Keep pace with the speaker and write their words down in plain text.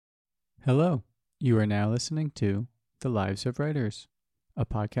Hello, you are now listening to The Lives of Writers, a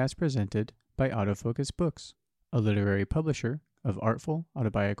podcast presented by Autofocus Books, a literary publisher of artful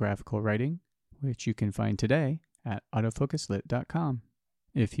autobiographical writing, which you can find today at autofocuslit.com.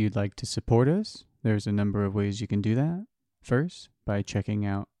 If you'd like to support us, there's a number of ways you can do that. First, by checking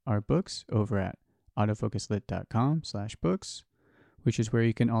out our books over at autofocuslit.com/books, which is where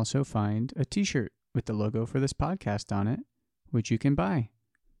you can also find a t-shirt with the logo for this podcast on it, which you can buy.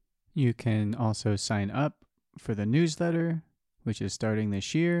 You can also sign up for the newsletter, which is starting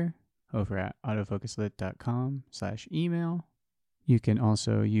this year over at autofocuslit.com/email. You can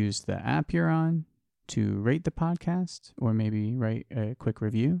also use the app you're on to rate the podcast or maybe write a quick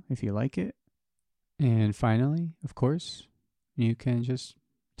review if you like it. And finally, of course, you can just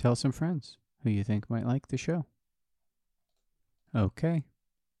tell some friends who you think might like the show. Okay,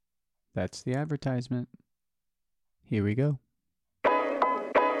 that's the advertisement. Here we go.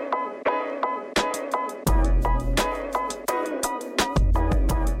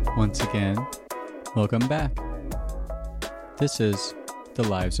 Once again, welcome back. This is The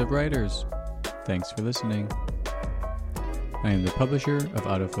Lives of Writers. Thanks for listening. I am the publisher of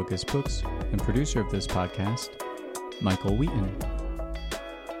Autofocus Books and producer of this podcast, Michael Wheaton.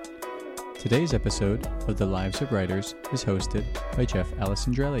 Today's episode of The Lives of Writers is hosted by Jeff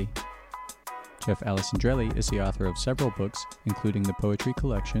Alessandrelli. Jeff Alessandrelli is the author of several books, including the poetry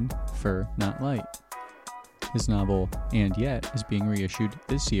collection Fur Not Light. His novel, And Yet, is being reissued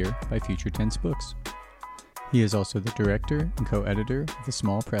this year by Future Tense Books. He is also the director and co-editor of the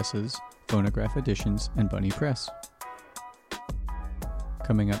small presses, Phonograph Editions, and Bunny Press.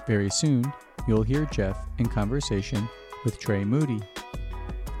 Coming up very soon, you'll hear Jeff in conversation with Trey Moody.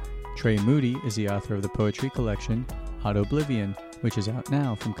 Trey Moody is the author of the poetry collection Hot Oblivion, which is out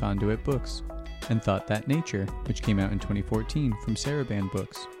now from Conduit Books, and Thought That Nature, which came out in 2014 from Saraband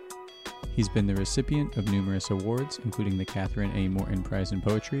Books. He's been the recipient of numerous awards, including the Catherine A. Morton Prize in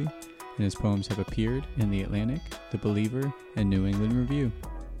Poetry, and his poems have appeared in The Atlantic, The Believer, and New England Review.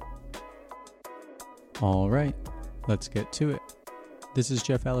 All right, let's get to it. This is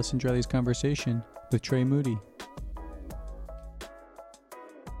Jeff Alessandrelli's conversation with Trey Moody.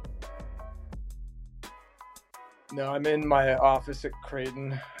 No, I'm in my office at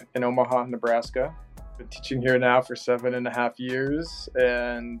Creighton in Omaha, Nebraska. Been teaching here now for 7.5 years,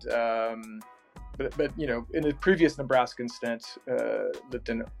 and but you know, in a previous Nebraskan stint, lived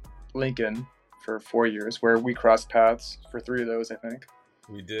in Lincoln for 4 years, where we crossed paths for 3 of those, I think.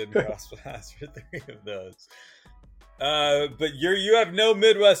 We did cross paths for 3 of those. But you have no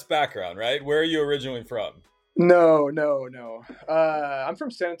Midwest background, right? Where are you originally from? No. I'm from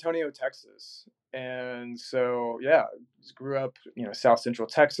San Antonio, Texas. And so, yeah, grew up, South Central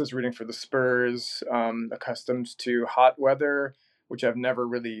Texas, rooting for the Spurs, accustomed to hot weather, which I've never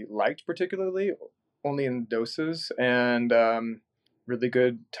really liked particularly, only in doses, and really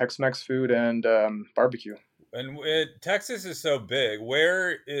good Tex-Mex food and barbecue. And Texas is so big.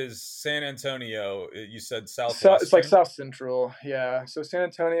 Where is San Antonio? You said southwest. It's like South Central, yeah. So San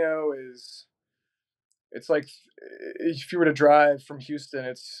Antonio it's like, if you were to drive from Houston,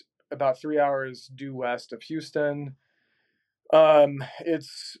 it's about 3 hours due west of Houston.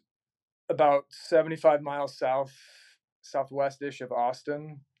 It's about 75 miles southwest-ish of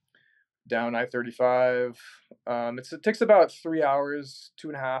Austin, down I-35. It takes about 3 hours,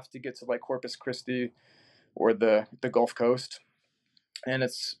 2.5 to get to like Corpus Christi or the Gulf Coast. And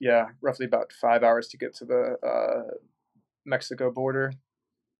it's, roughly about 5 hours to get to the Mexico border.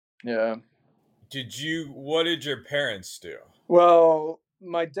 Yeah. What did your parents do? Well,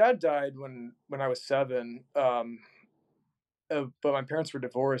 my dad died when I was 7, but my parents were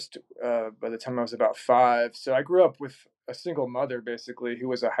divorced by the time I was about 5. So I grew up with a single mother, basically, who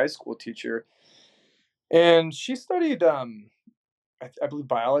was a high school teacher. And she studied, I believe,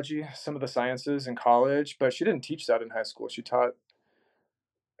 biology, some of the sciences in college, but she didn't teach that in high school. She taught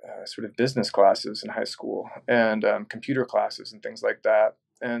sort of business classes in high school and computer classes and things like that.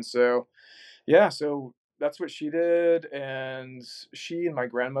 And so, so that's what she did, and she and my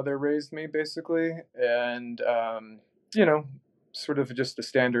grandmother raised me, basically, and sort of just the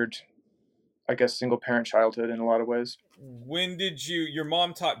standard, I guess, single parent childhood in a lot of ways. When did your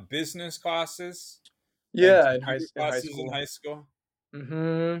mom taught business classes? Yeah, in high school.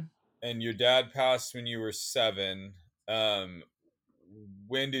 Mm-hmm. And your dad passed when you were 7.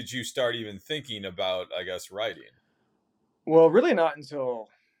 When did you start even thinking about, I guess, writing? Well, really not until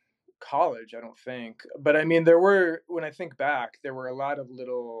college, I don't think. But I mean, when I think back, there were a lot of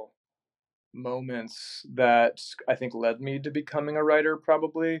little moments that I think led me to becoming a writer,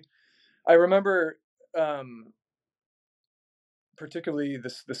 probably. I remember particularly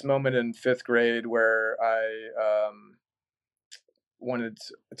this moment in fifth grade where I wanted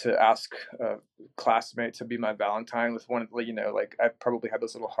to ask a classmate to be my Valentine with one of the, like I probably had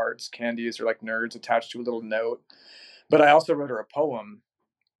those little hearts, candies, or like nerds attached to a little note. But I also wrote her a poem.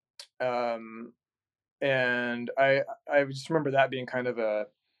 Um, and I just remember that being kind of a,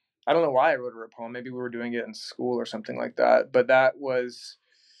 I don't know why I wrote her a poem. Maybe we were doing it in school or something like that. But that was,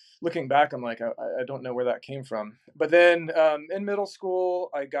 looking back, I'm like, I don't know where that came from. But then in middle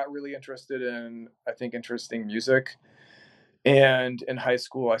school, I got really interested in, I think, interesting music. And in high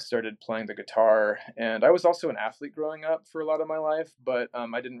school, I started playing the guitar. And I was also an athlete growing up for a lot of my life, but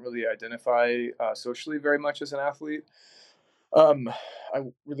I didn't really identify socially very much as an athlete. Um, I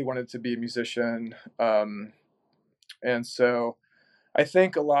really wanted to be a musician. And so I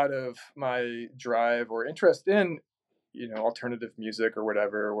think a lot of my drive or interest in, alternative music or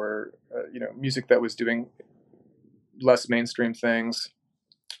whatever, or, music that was doing less mainstream things.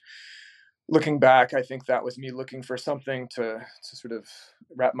 Looking back, I think that was me looking for something to sort of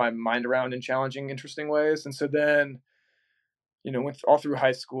wrap my mind around in challenging, interesting ways. And so then, went all through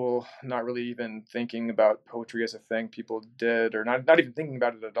high school, not really even thinking about poetry as a thing people did, or not even thinking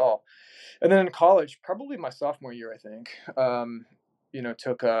about it at all. And then in college, probably my sophomore year, I think,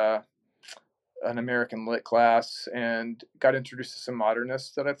 took an American lit class and got introduced to some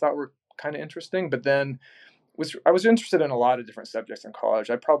modernists that I thought were kind of interesting. But then I was interested in a lot of different subjects in college.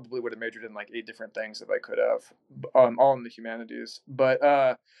 I probably would have majored in like 8 different things if I could have, all in the humanities. But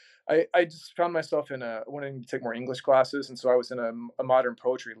I just found myself in wanting to take more English classes, and so I was in a modern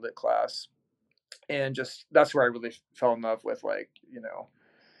poetry lit class, and just that's where I really fell in love with, like,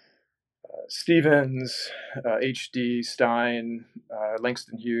 Stevens, H.D. Stein,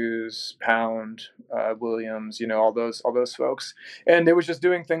 Langston Hughes, Pound, Williams, all those folks, and it was just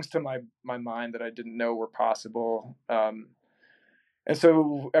doing things to my mind that I didn't know were possible. And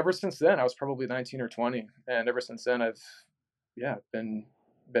so ever since then, I was probably 19 or 20, and ever since then, I've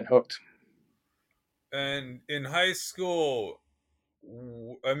been hooked. And in high school,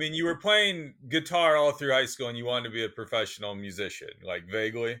 I mean, you were playing guitar all through high school, and you wanted to be a professional musician, like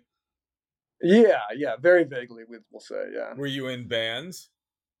vaguely. Yeah, very vaguely, we'll say, yeah. Were you in bands?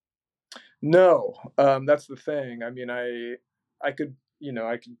 No, that's the thing. I mean, I could,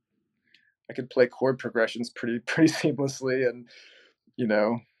 I could play chord progressions pretty seamlessly, and you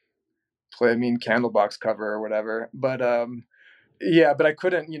know play a mean Candlebox cover or whatever. But yeah, but I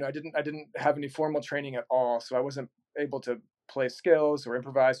couldn't. I didn't have any formal training at all, so I wasn't able to play scales or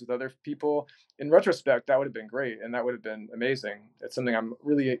improvise with other people. In retrospect, that would have been great, and that would have been amazing. It's something I'm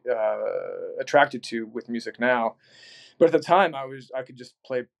really attracted to with music now. But at the time, I could just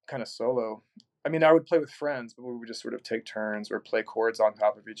play kind of solo. I mean, I would play with friends, but we would just sort of take turns or play chords on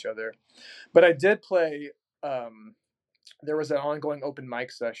top of each other. But I did play. There was an ongoing open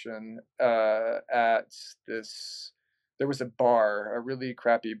mic session at this. There was a bar, a really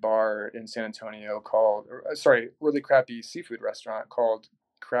crappy bar in San Antonio called, really crappy seafood restaurant called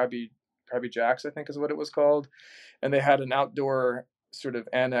Krabby Jacks, I think is what it was called, and they had an outdoor sort of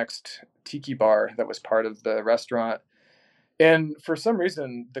annexed tiki bar that was part of the restaurant. And for some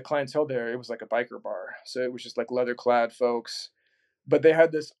reason, the clientele there, it was like a biker bar, so it was just like leather clad folks, but they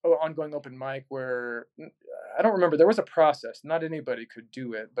had this ongoing open mic where I don't remember. There was a process. Not anybody could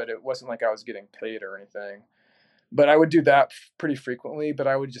do it, but it wasn't like I was getting paid or anything. But I would do that pretty frequently. But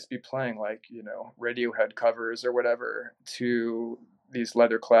I would just be playing like Radiohead covers or whatever to these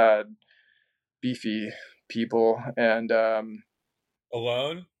leather clad, beefy people, and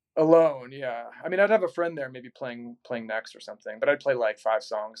Alone? alone. Yeah, I mean, I'd have a friend there, maybe playing next or something. But I'd play like 5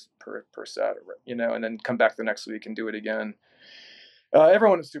 songs per set, and then come back the next week and do it again.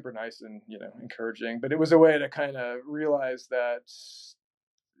 Everyone was super nice and encouraging, but it was a way to kind of realize that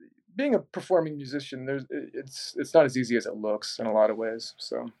being a performing musician, it's not as easy as it looks in a lot of ways.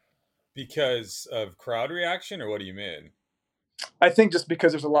 So Because of crowd reaction, or what do you mean? I think just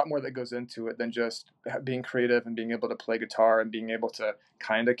because there's a lot more that goes into it than just being creative and being able to play guitar and being able to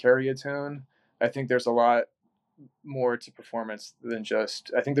kind of carry a tune. I think there's a lot more to performance than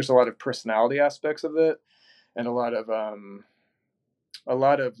just. I think there's a lot of personality aspects of it, and a lot of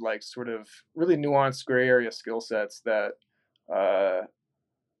like sort of really nuanced gray area skill sets that uh,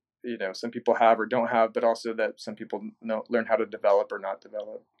 some people have or don't have, but also that some people learn how to develop or not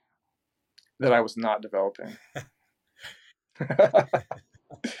develop. That I was not developing.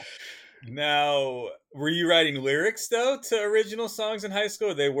 Now, were you writing lyrics though to original songs in high school?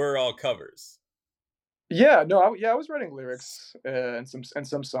 Or they were all covers. Yeah, no, I was writing lyrics and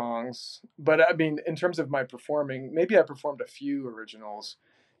some songs, but I mean, in terms of my performing, maybe I performed a few originals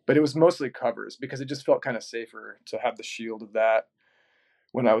but it was mostly covers because it just felt kind of safer to have the shield of that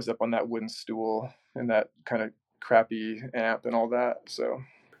when I was up on that wooden stool and that kind of crappy amp and all that. So,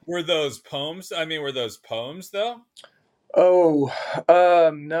 Were those poems? I mean, were those poems though? oh,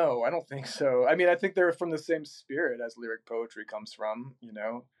 no, I don't think so. I mean, I think they're from the same spirit as lyric poetry comes from,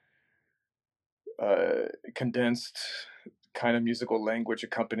 condensed kind of musical language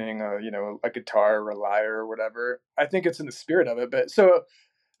accompanying a guitar or a lyre or whatever. I think it's in the spirit of it. But so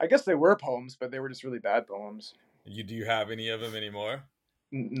I guess they were poems, but they were just really bad poems. Do you have any of them anymore?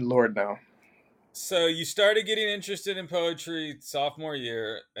 Lord, no. So you started getting interested in poetry sophomore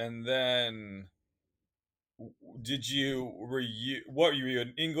year, and then were you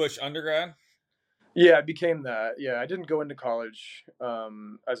an English undergrad? Yeah, I became that. Yeah, I didn't go into college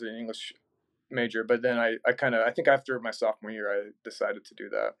as an English major, but then I think after my sophomore year, I decided to do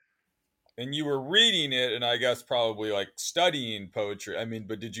that. And you were reading it, and I guess probably like studying poetry. I mean,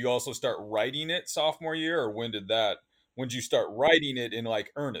 but did you also start writing it sophomore year, or when did you start writing it in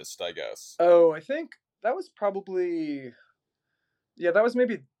like earnest, I guess? Oh, I think that was probably, yeah, that was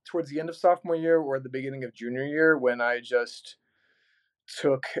maybe towards the end of sophomore year or the beginning of junior year when I just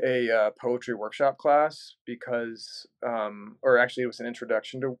took a poetry workshop class or actually it was an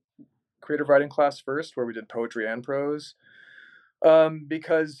introduction to creative writing class first, where we did poetry and prose.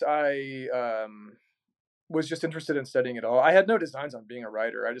 Because I was just interested in studying it all. I had no designs on being a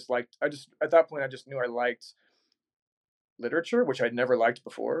writer. I just at that point I just knew I liked literature, which I'd never liked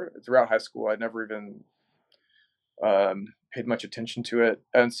before. Throughout high school, I'd never even paid much attention to it,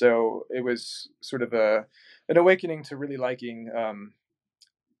 and so it was sort of an awakening to really liking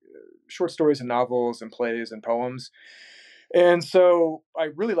short stories and novels and plays and poems. And so I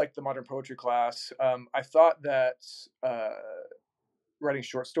really liked the modern poetry class. I thought that writing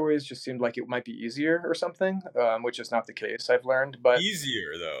short stories just seemed like it might be easier or something, which is not the case, I've learned. But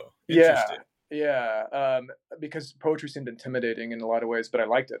Easier though. yeah, Interesting. yeah, because poetry seemed intimidating in a lot of ways, but I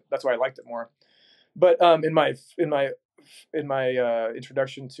liked it. That's why I liked it more. But in my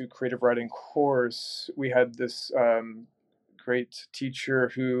introduction to creative writing course, we had this great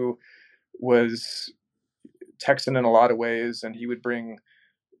teacher who was Texan in a lot of ways, and he would bring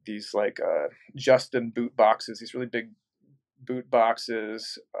these like Justin boot boxes, these really big boot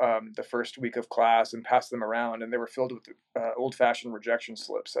boxes, the first week of class, and pass them around, and they were filled with old-fashioned rejection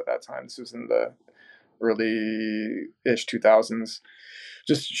slips at that time. This was in the early-ish 2000s,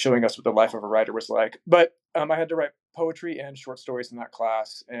 just showing us what the life of a writer was like. But I had to write poetry and short stories in that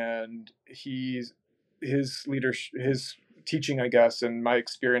class, and his teaching, I guess, and my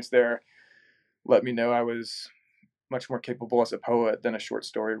experience there let me know I was much more capable as a poet than a short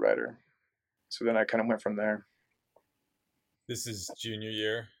story writer. So then I kind of went from there. This is junior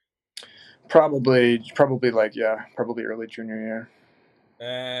year. Probably like, yeah, probably early junior year.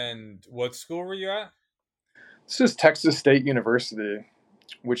 And what school were you at? This is Texas State University,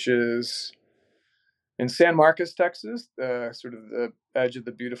 which is in San Marcos, Texas, sort of the edge of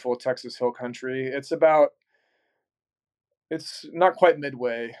the beautiful Texas Hill Country. It's not quite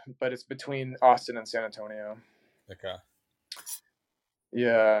midway, but it's between Austin and San Antonio. Okay.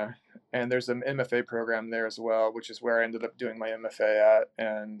 Yeah, and there's an MFA program there as well, which is where I ended up doing my MFA at.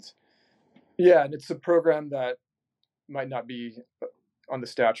 And yeah, and it's a program that might not be on the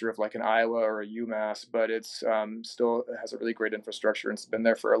stature of like an Iowa or a UMass, but it's still has a really great infrastructure, and it's been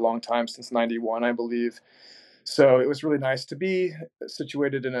there for a long time, since '91, I believe. So it was really nice to be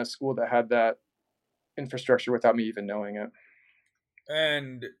situated in a school that had that infrastructure without me even knowing it.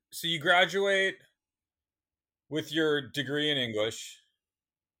 And so you graduate with your degree in English.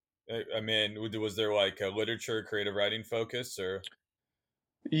 I mean, was there like a literature, creative writing focus, or?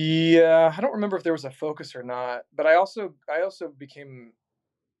 Yeah, I don't remember if there was a focus or not, but I also became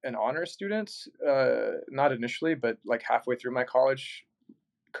an honor student, not initially, but like halfway through my college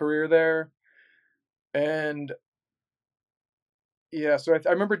career there. And yeah, so I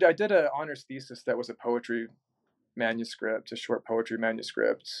remember I did an honors thesis that was a poetry manuscript, a short poetry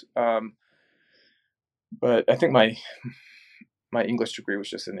manuscript. But I think my English degree was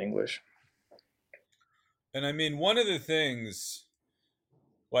just in English. And I mean, one of the things,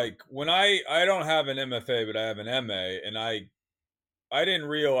 like when I don't have an MFA, but I have an MA, and I didn't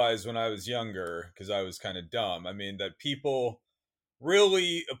realize when I was younger, because I was kind of dumb. I mean, that people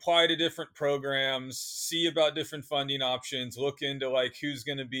really apply to different programs, see about different funding options, look into like who's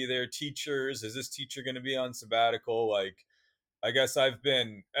going to be their teachers. Is this teacher going to be on sabbatical? Like, I guess I've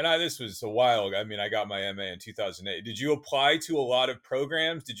been, this was a while ago. I mean, I got my MA in 2008. Did you apply to a lot of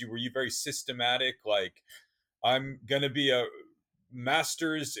programs? Were you very systematic? Like, I'm going to be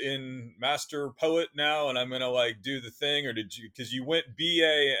master's in master poet now and I'm going to like do the thing, or did you, because you went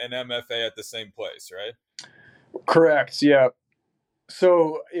BA and MFA at the same place, right? Correct. Yeah.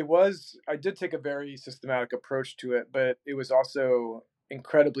 So I did take a very systematic approach to it, but it was also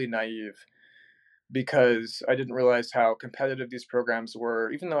incredibly naive because I didn't realize how competitive these programs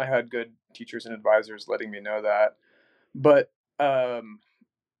were, even though I had good teachers and advisors letting me know that. But I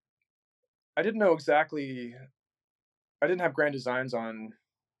didn't know exactly, I didn't have grand designs on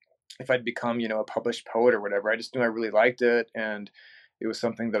if I'd become, a published poet or whatever. I just knew I really liked it, and it was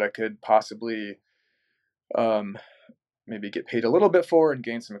something that I could possibly um, maybe get paid a little bit for and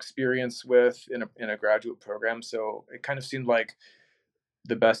gain some experience with in a graduate program. So it kind of seemed like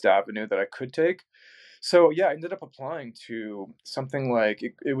the best avenue that I could take. So yeah, I ended up applying to something like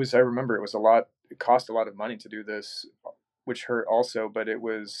it was. I remember it was a lot. It cost a lot of money to do this, which hurt also. But it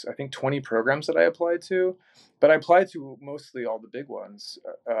was, I think, 20 programs that I applied to. But I applied to mostly all the big ones,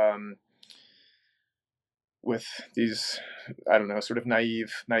 with these, I don't know, sort of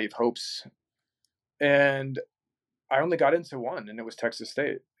naive hopes. And I only got into one, and it was Texas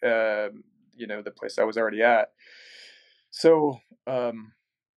State. The place I was already at. So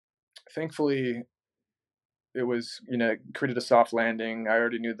thankfully, it was, created a soft landing. I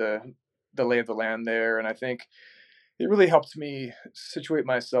already knew the lay of the land there, and I think it really helped me situate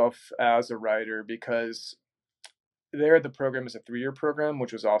myself as a writer because there the program is a 3-year program,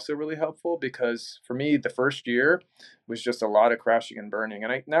 which was also really helpful because for me the first year was just a lot of crashing and burning.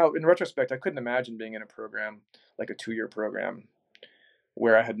 And I now in retrospect I couldn't imagine being in a program like a 2-year program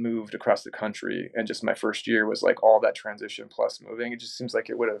where I had moved across the country and just my first year was like all that transition plus moving. It just seems like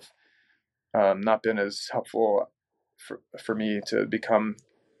it would have not been as helpful for me to become,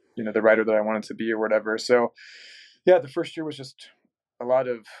 the writer that I wanted to be or whatever. So yeah, the first year was just a lot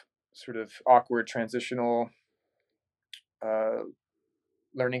of sort of awkward transitional uh,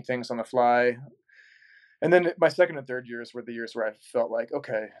 learning things on the fly. And then my second and third years were the years where I felt like,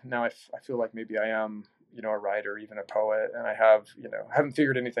 okay, now I feel like maybe I am, a writer, even a poet, and I have, haven't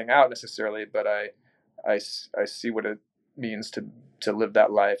figured anything out necessarily, but I see what it means to live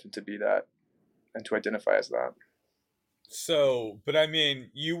that life and to be that and to identify as that. So, but I mean,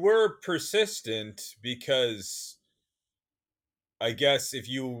 you were persistent because I guess if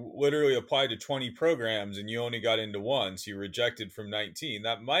you literally applied to 20 programs and you only got into one, so you rejected from 19,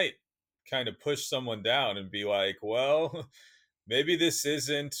 that might kind of push someone down and be like, well, maybe this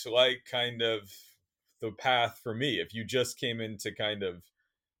isn't like kind of the path for me. If you just came into kind of,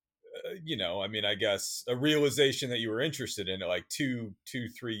 I mean, I guess a realization that you were interested in it like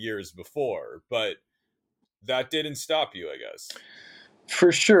 3 years before, but that didn't stop you, I guess.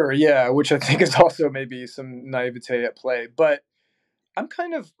 For sure, yeah, which I think is also maybe some naivete at play. But I'm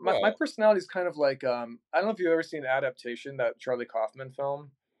kind of my Well, personality is kind of like I don't know if you've ever seen Adaptation, that Charlie Kaufman film,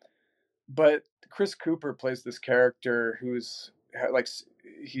 but Chris Cooper plays this character who's like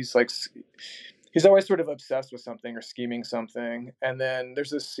he's like he's always sort of obsessed with something or scheming something, and then there's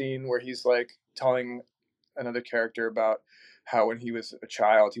this scene where he's like telling another character about how when he was a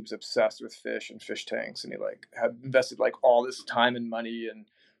child he was obsessed with fish and fish tanks, and he like had invested like all this time and money and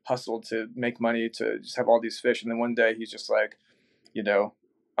hustled to make money to just have all these fish, and then one day he's just like, you know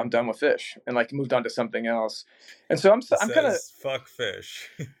I'm done with fish, and like moved on to something else. And so he I'm kind of, says, fuck fish.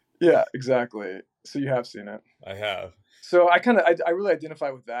 yeah, exactly. So you have seen it. I have. So I really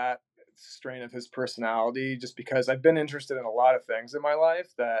identify with that strain of his personality, just because I've been interested in a lot of things in my life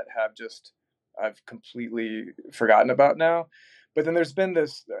that I've completely forgotten about now. But then there's been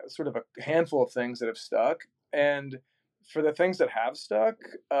this sort of a handful of things that have stuck, and for the things that have stuck,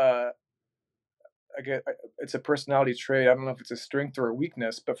 I get it's a personality trait. I don't know if it's a strength or a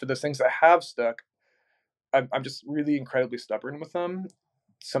weakness, but for the things that have stuck, I'm just really incredibly stubborn with them,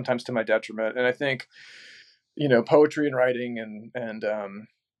 sometimes to my detriment. And I think, poetry and writing and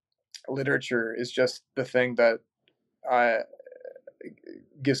literature is just the thing that I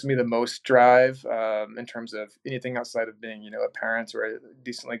gives me the most drive, in terms of anything outside of being, a parent or a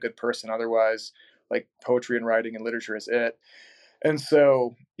decently good person. Otherwise, like poetry and writing and literature is it. And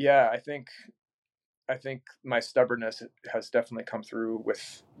so, yeah, I think my stubbornness has definitely come through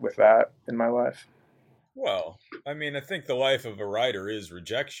with that in my life. Well, I mean, I think the life of a writer is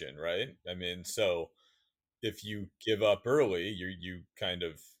rejection, right? I mean, so if you give up early, you kind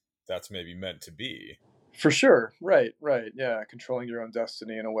of, that's maybe meant to be. For sure. Right, right. Yeah, controlling your own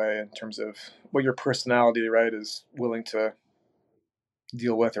destiny in a way in terms of what your personality, right, is willing to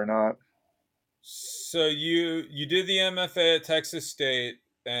deal with or not. So you did the MFA at Texas State,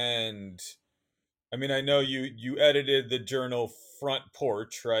 and I mean, I know you edited the journal Front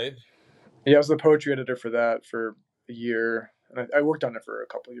Porch, right? Yeah, I was the poetry editor for that for a year. And I worked on it for a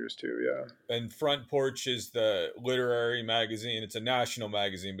couple of years too. Yeah. And Front Porch is the literary magazine. It's a national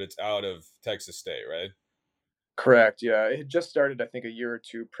magazine, but it's out of Texas State, right? Correct. Yeah. It had just started, I think, a year or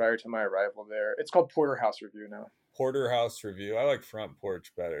two prior to my arrival there. It's called Porterhouse Review now. Porterhouse Review. I like Front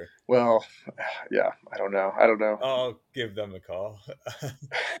Porch better. Well, yeah. I don't know. I'll give them a call.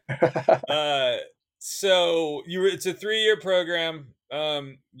 uh, so it's a 3-year program.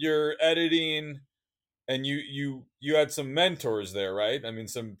 You're editing, and you had some mentors there, right? I mean,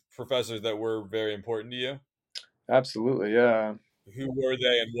 some professors that were very important to you. Absolutely. Yeah. Who were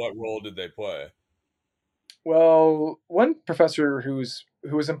they, and what role did they play? Well, one professor who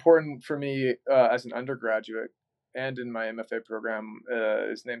was important for me as an undergraduate and in my MFA program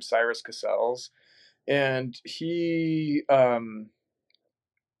is named Cyrus Cassells, and he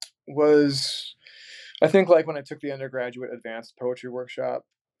was, I think, like when I took the undergraduate advanced poetry workshop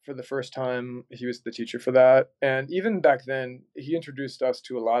for the first time, he was the teacher for that. And even back then, he introduced us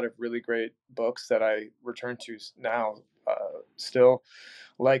to a lot of really great books that I return to now still.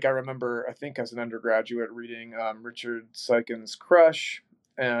 Like I remember, I think as an undergraduate, reading Richard Sykin's Crush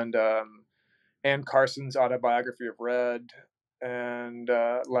and Anne Carson's autobiography of Red, and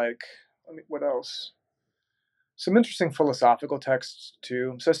what else? Some interesting philosophical texts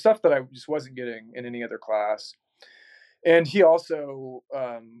too. So stuff that I just wasn't getting in any other class. And he also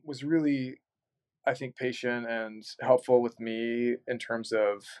was really, I think, patient and helpful with me in terms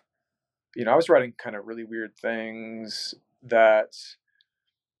of, I was writing kind of really weird things that,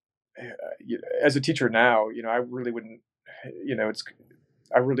 as a teacher now, I really wouldn't, it's,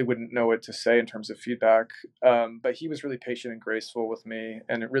 I really wouldn't know what to say in terms of feedback. But he was really patient and graceful with me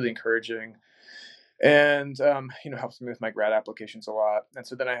and really encouraging. And helps me with my grad applications a lot. And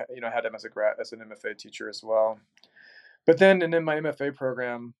so then I had him as an MFA teacher as well. But then and in my MFA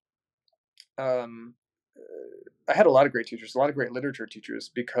program, um, I had a lot of great teachers, a lot of great literature teachers,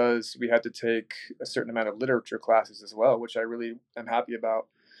 because we had to take a certain amount of literature classes as well, which I really am happy about.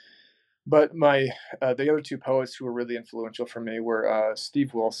 But the other two poets who were really influential for me were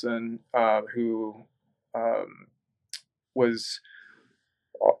Steve Wilson, who um, was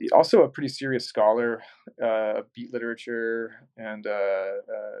also a pretty serious scholar of beat literature and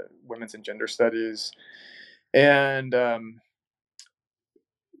women's and gender studies, and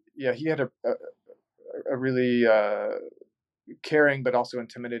yeah, he had a really caring but also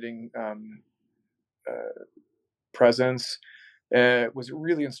intimidating presence. It was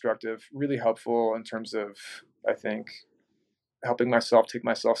really instructive, really helpful in terms of, I think, helping myself take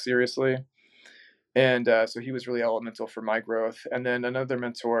myself seriously. And so he was really elemental for my growth. And then another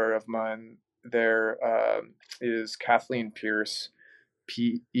mentor of mine there is Kathleen Pierce,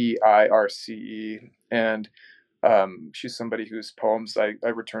 Peirce, and she's somebody whose poems I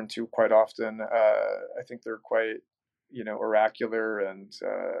return to quite often. I think they're quite, oracular and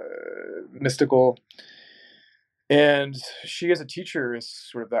mystical. And she, as a teacher, is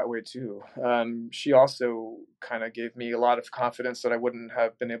sort of that way too. She also kind of gave me a lot of confidence that I wouldn't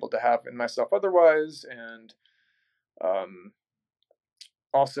have been able to have in myself otherwise, and um,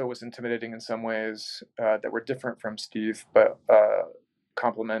 also was intimidating in some ways that were different from Steve, but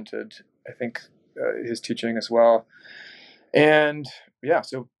complemented, I think, his teaching as well. And yeah,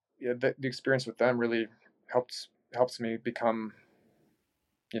 so yeah, the experience with them really helps me become,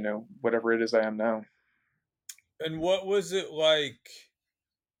 whatever it is I am now. And what was it like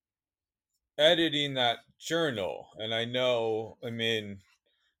editing that journal? And I mean,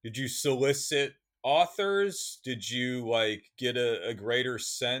 did you solicit authors? Did you like get a greater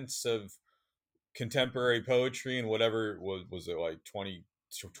sense of contemporary poetry and whatever was it like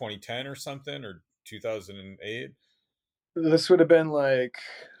 2010 or something, or 2008? This would have been like,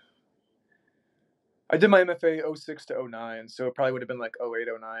 I did my MFA 06 to 09, so it probably would have been like 08,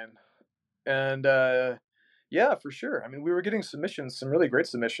 09. And yeah, for sure. I mean, we were getting submissions, some really great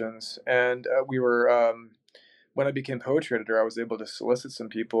submissions. And we were, when I became poetry editor, I was able to solicit some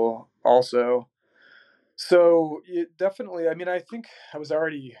people also. So it definitely, I mean, I think I was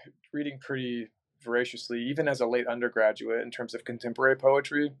already reading pretty voraciously, even as a late undergraduate, in terms of contemporary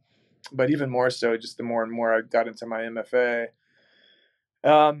poetry, but even more so just the more and more I got into my MFA.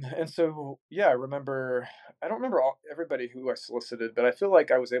 And so, yeah, I don't remember everybody who I solicited, but I feel like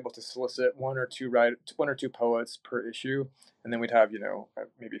I was able to solicit one or two poets per issue. And then we'd have,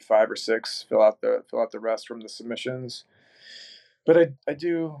 maybe 5 or 6 fill out the rest from the submissions. But I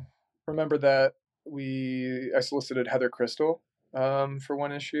do remember that I solicited Heather Crystal, for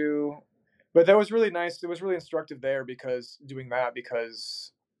one issue, but that was really nice. It was really instructive there because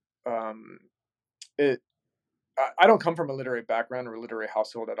it, I don't come from a literary background or a literary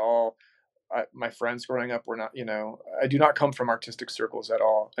household at all. my friends growing up were not, I do not come from artistic circles at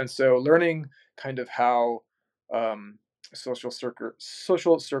all. And so learning kind of how um, social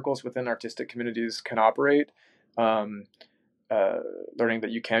circles within artistic communities can operate, um, uh, learning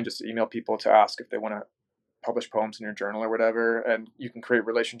that you can just email people to ask if they want to publish poems in your journal or whatever, and you can create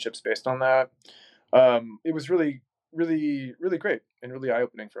relationships based on that. It was really, really, really great and really eye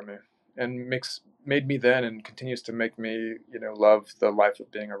opening for me, and made me then and continues to make me, love the life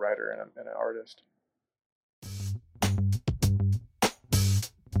of being a writer and an artist.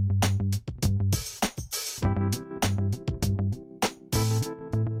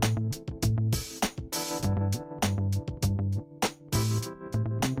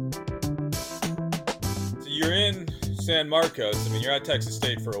 So you're in San Marcos. I mean, you're at Texas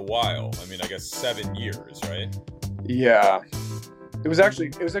State for a while. I mean, I guess 7 years, right? Yeah, it was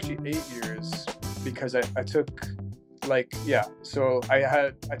actually 8 years because I took like yeah. So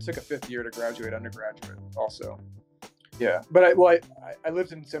I took a fifth year to graduate undergraduate also. Yeah, but I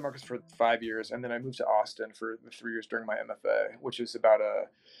lived in San Marcos for 5 years, and then I moved to Austin for the 3 years during my MFA, which is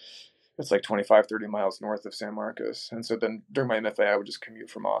it's like 25, 30 miles north of San Marcos. And so then during my MFA, I would just commute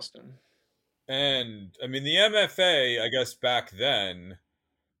from Austin. And I mean, the MFA, I guess back then,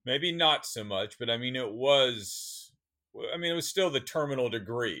 maybe not so much, but I mean, it was still the terminal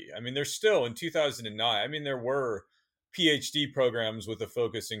degree. I mean, there's still in 2009, I mean, there were PhD programs with a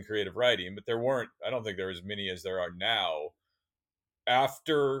focus in creative writing, but I don't think there were as many as there are now.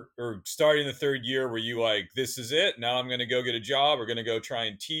 After or starting the third year, were you like, this is it? Now I'm going to go get a job or going to go try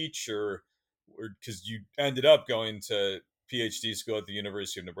and teach, or because you ended up going to PhD school at the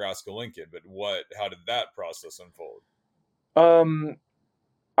University of Nebraska Lincoln, but how did that process unfold? Um,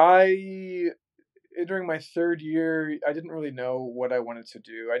 I During my third year, I didn't really know what I wanted to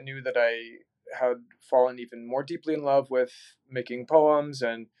do. I knew that I had fallen even more deeply in love with making poems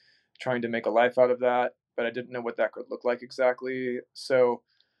and trying to make a life out of that, but I didn't know what that could look like exactly. So,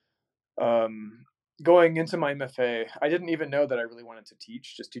 um, going into my MFA, I didn't even know that I really wanted to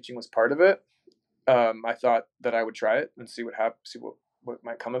teach. Just teaching was part of it. I thought that I would try it and see what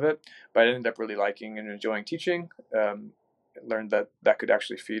might come of it. But I ended up really liking and enjoying teaching. Learned that that could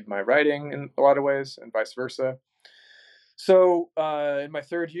actually feed my writing in a lot of ways, and vice versa. So in my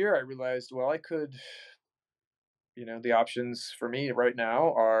third year, I realized, well, I could, the options for me right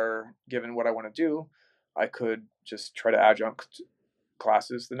now are, given what I want to do, I could just try to adjunct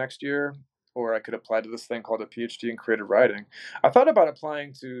classes the next year, or I could apply to this thing called a PhD in creative writing. I thought about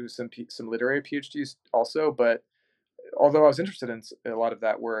applying to some literary PhDs also, but although I was interested in a lot of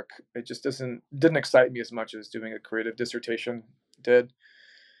that work, it just didn't excite me as much as doing a creative dissertation did.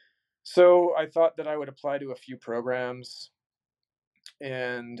 So I thought that I would apply to a few programs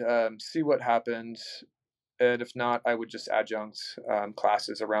and see what happened, and if not, I would just adjunct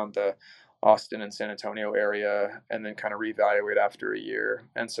classes around the Austin and San Antonio area, and then kind of reevaluate after a year.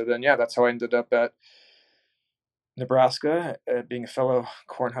 And so then, yeah, that's how I ended up at Nebraska, being a fellow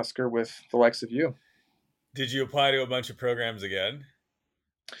Cornhusker with the likes of you. Did you apply to a bunch of programs again?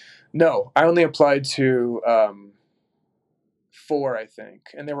 No, I only applied to four, I think,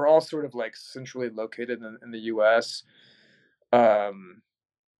 and they were all sort of like centrally located in the U.S. Um,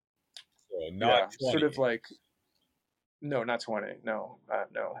 So not yeah, sort 20. of like no, not 20. No,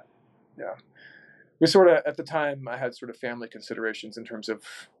 no, yeah. We sort of at the time I had sort of family considerations in terms of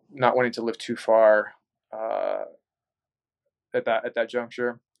not wanting to live too far uh, at that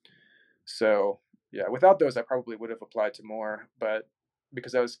juncture. So yeah, without those, I probably would have applied to more, but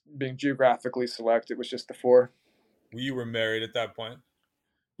because I was being geographically select, it was just the four. You were married at that point?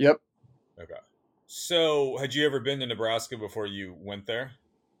 Yep. Okay. So had you ever been to Nebraska before you went there?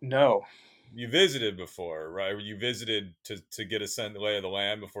 No. You visited before, right? You visited to get a lay of the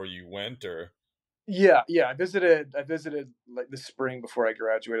land before you went, or Yeah, yeah. I visited like this spring before I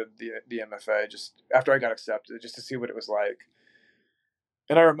graduated the MFA, just after I got accepted, just to see what it was like.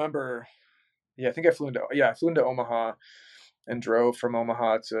 And I remember, yeah, I flew into Omaha and drove from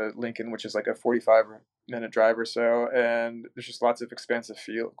Omaha to Lincoln, which is like a 45-minute drive or so. And there's just lots of expansive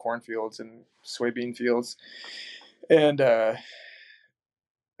cornfields and soybean fields, and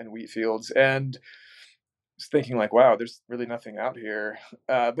wheat fields. And just thinking like, wow, there's really nothing out here.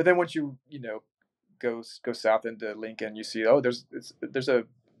 But then once go south into Lincoln, you see, oh, there's a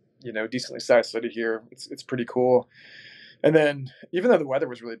decently sized city here. It's pretty cool. And then even though the weather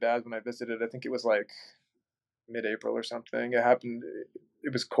was really bad when I visited, I think it was like mid-April or something. It happened.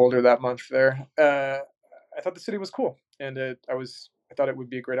 It was colder that month there. I thought the city was cool, and I thought it would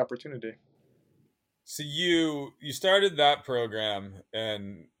be a great opportunity. so you started that program,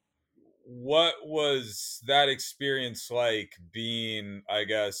 and what was that experience like being, I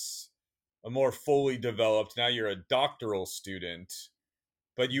guess, a more fully developed, now you're a doctoral student,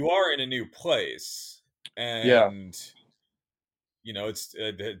 but you are in a new place. Yeah, And must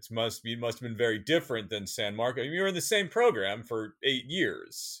have been very different than San Marco. I mean, you were in the same program for 8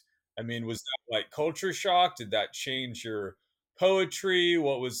 years. I mean, was that like culture shock? Did that change your poetry?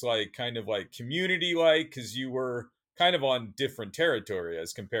 What was like kind of like community like? Because you were kind of on different territory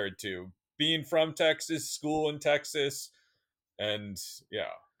as compared to being from Texas, school in Texas, and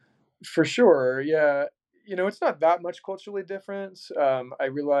yeah. for sure. Yeah. It's not that much culturally different. I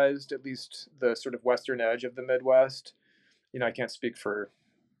realized at least the sort of western edge of the Midwest. I can't speak for,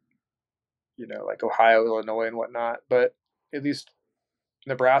 like Ohio, Illinois, and whatnot, but at least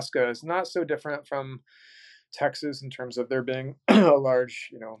Nebraska is not so different from Texas in terms of there being a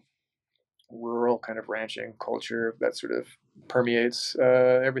large, rural kind of ranching culture that sort of permeates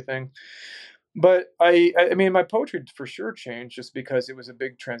everything. But I mean, my poetry for sure changed just because it was a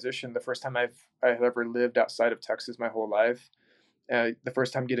big transition. The first time I've ever lived outside of Texas my whole life. The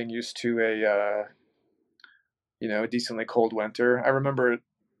first time getting used to a decently cold winter. I remember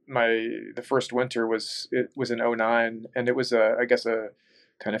the first winter was in '09, and it was I guess a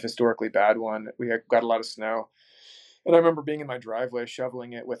kind of historically bad one. We had got a lot of snow. And I remember being in my driveway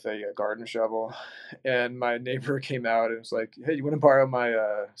shoveling it with a garden shovel, and my neighbor came out and was like, "Hey, you want to borrow my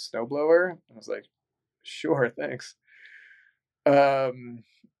snowblower?" And I was like, "Sure, thanks." Um,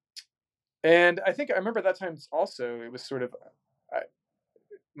 and I think I remember that time also. It was sort of I,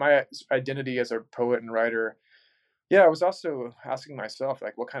 my identity as a poet and writer. Yeah, I was also asking myself,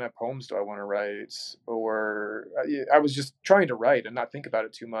 like, what kind of poems do I want to write? Or I was just trying to write and not think about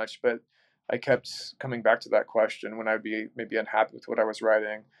it too much, but I kept coming back to that question when I'd be maybe unhappy with what I was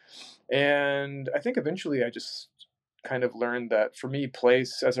writing. And I think eventually I just kind of learned that for me,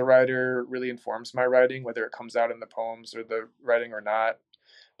 place as a writer really informs my writing, whether it comes out in the poems or the writing or not.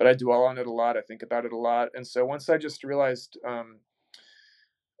 But I dwell on it a lot. I think about it a lot. And so once I just realized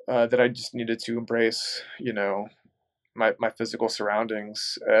that I just needed to embrace, my physical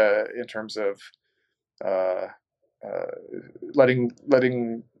surroundings in terms of uh, uh, letting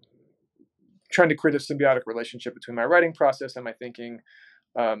trying to create a symbiotic relationship between my writing process and my thinking,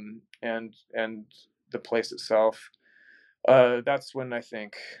 and the place itself. That's when I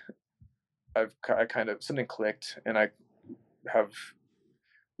think I kind of something clicked, and I have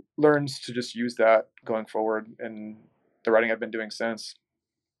learned to just use that going forward in the writing I've been doing since.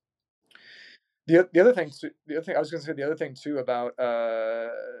 The other thing I was going to say, the other thing too about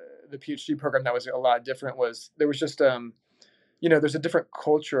the PhD program that was a lot different was there was just there's a different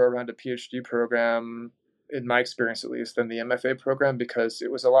culture around a PhD program, in my experience at least, than the MFA program, because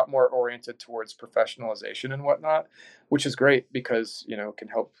it was a lot more oriented towards professionalization and whatnot, which is great because it can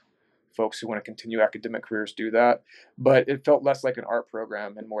help folks who want to continue academic careers do that. But it felt less like an art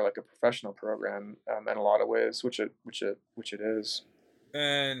program and more like a professional program, in a lot of ways, which it is.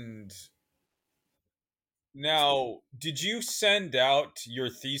 And now, did you send out your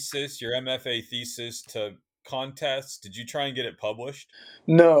thesis, your MFA thesis, to contests? Did you try and get it published?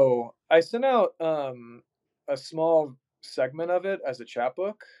 No, I sent out a small segment of it as a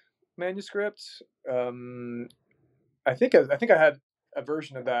chapbook manuscript. Um, I think I had a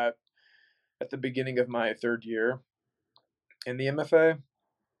version of that at the beginning of my third year in the MFA,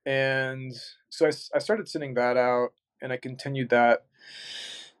 and so I started sending that out, and I continued that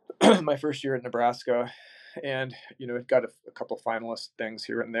my first year at Nebraska, and it got a couple finalist things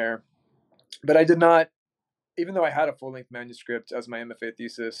here and there, but I did not. Even though I had a full length manuscript as my MFA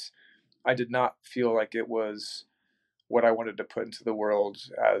thesis, I did not feel like it was what I wanted to put into the world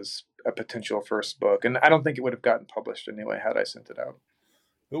as a potential first book. And I don't think it would have gotten published anyway had I sent it out.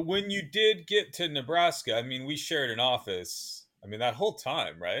 But when you did get to Nebraska, I mean, we shared an office. I mean, that whole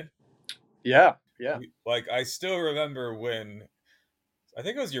time, right? Yeah, yeah. Like, I still remember when, I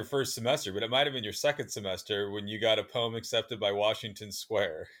think it was your first semester, but it might have been your second semester when you got a poem accepted by Washington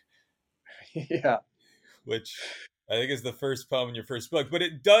Square, Yeah. which I think is the first poem in your first book. But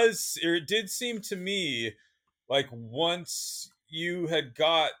it did seem to me like once you had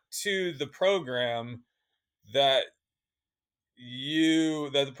got to the program, that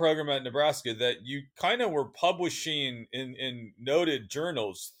the program at Nebraska, that you kind of were publishing in noted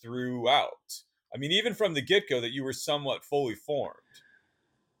journals throughout. I mean, even from the get go, that you were somewhat fully formed.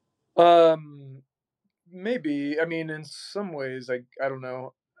 Um Maybe. I mean, in some ways, I don't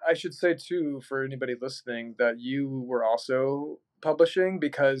know. I should say too, for anybody listening, that you were also publishing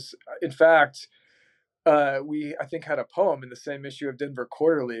because in fact, we I think had a poem in the same issue of Denver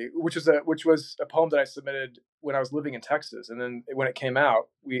Quarterly, which was a poem that I submitted when I was living in Texas, and then when it came out,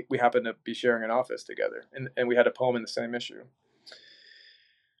 we happened to be sharing an office together, and we had a poem in the same issue.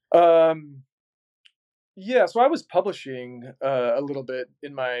 Yeah, so I was publishing a little bit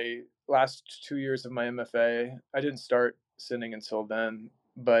in my last 2 years of my MFA. I didn't start sending until then,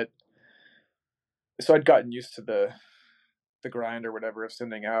 but so I'd gotten used to the grind or whatever of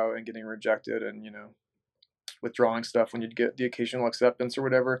sending out and getting rejected, and withdrawing stuff when you'd get the occasional acceptance or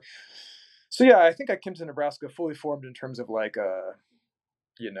whatever. So yeah, I think I came to Nebraska fully formed in terms of like a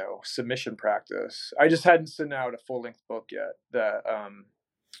submission practice. I just hadn't sent out a full length book yet. That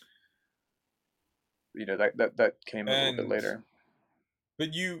came a little bit And later.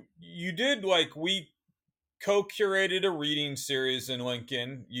 but you did, like, we co-curated a reading series in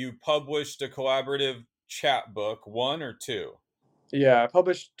Lincoln. You published a collaborative chat book, one or two. Yeah, I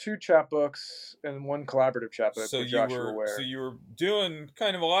published 2 chapbooks and 1 collaborative chapbook So with you Joshua were so Ware. you were doing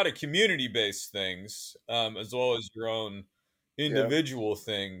kind of a lot of community-based things, as well as your own Yeah. individual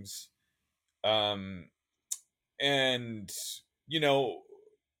things. Um, and you know,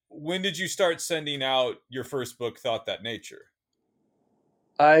 when did you start sending out your first book, Thought That Nature?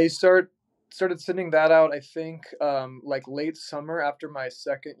 I started sending that out, I think, like late summer after my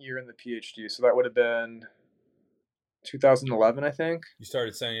second year in the PhD. So that would have been 2011, I think. You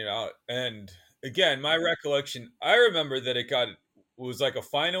started sending it out, and again, my recollection, I remember that it was like a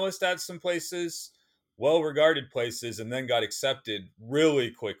finalist at some places, well-regarded places, and then got accepted really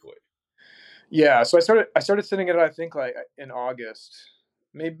quickly. Yeah, so I started sending it out, I think, like in August,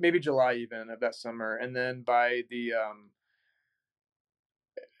 maybe July even of that summer, and then by the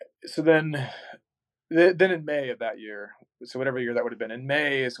so then in May of that year, so whatever year that would have been, in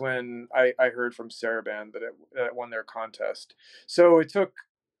May is when I heard from Saraband that it won their contest. So it took,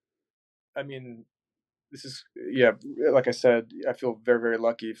 I mean, this is, yeah, like I said, I feel very, very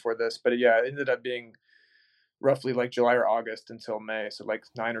lucky for this, but yeah, it ended up being roughly like July or August until May, so like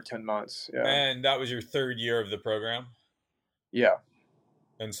 9 or 10 months. Yeah, And that was your third year of the program. yeah.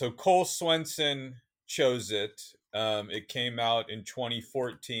 And so Cole Swenson chose it. It came out in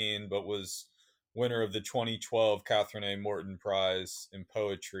 2014, but was winner of the 2012 Catherine A. Morton Prize in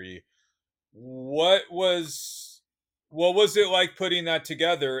Poetry. What was what was it like putting that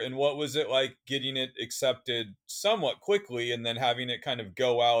together, and what was it like getting it accepted somewhat quickly and then having it kind of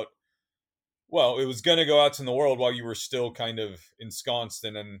go out? Well, it was going to go out in the world while you were still kind of ensconced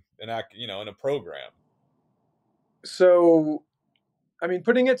in in a program. So, I mean,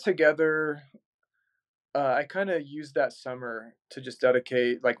 putting it together, I kind of used that summer to just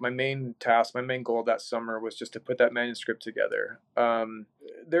dedicate, like, my main task, my main goal that summer was just to put that manuscript together.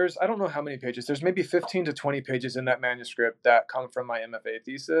 There's, I don't know how many pages. There's maybe 15 to 20 pages in that manuscript that come from my MFA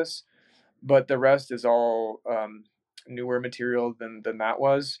thesis, but the rest is all newer material than that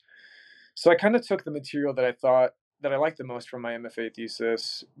was. So I kind of took the material that I thought that I liked the most from my MFA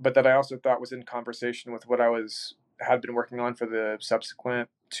thesis, but that I also thought was in conversation with what I had been working on for the subsequent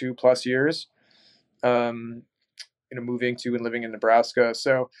 2+ years. Um, moving to and living in Nebraska.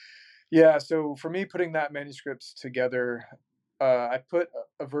 So yeah, so for me, putting that manuscript together, I put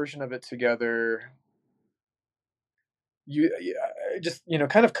a version of it together. Just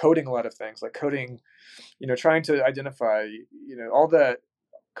kind of coding a lot of things, like coding, trying to identify, all that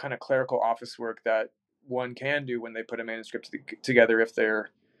kind of clerical office work that one can do when they put a manuscript together if they're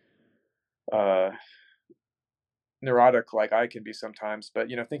uh, neurotic like I can be sometimes. But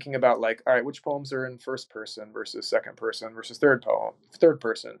thinking about, like, all right, which poems are in first person versus second person versus third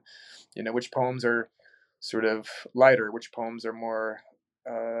person. Which poems are sort of lighter, which poems are more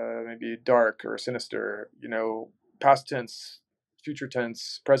maybe dark or sinister. Past tense, future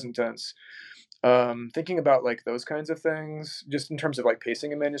tense, present tense. Thinking about like those kinds of things, just in terms of like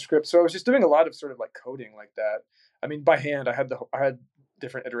pacing a manuscript. So I was just doing a lot of sort of like coding like that. I mean, by hand, I had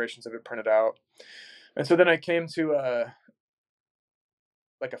different iterations of it printed out, and so then I came to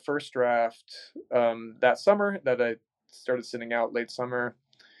like a first draft that summer that I started sending out late summer,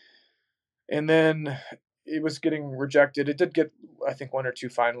 and then it was getting rejected. It did get, I think, 1 or 2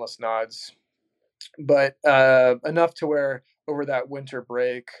 finalist nods, but enough to where over that winter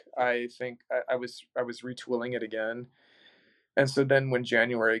break, I think I was retooling it again. And so then when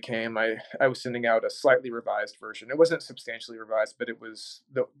January came, I was sending out a slightly revised version. It wasn't substantially revised, but it was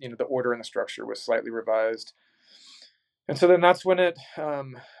the order and the structure was slightly revised. And so then that's when it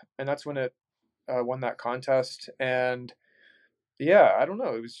won that contest. And yeah, I don't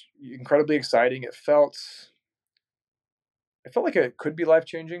know, it was incredibly exciting. It felt like it could be life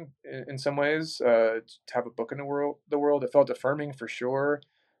changing in some ways, to have a book in the world. It felt affirming for sure.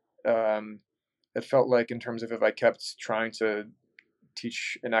 Um, it felt like, in terms of, if I kept trying to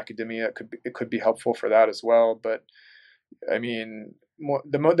teach in academia, it could be helpful for that as well. But I mean,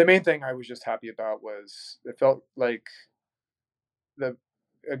 the main thing I was just happy about was it felt like the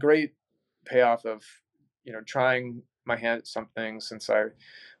a great payoff of, trying my hand at something since I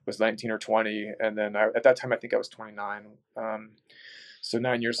was 19 or 20. And then at that time, I think I was 29. So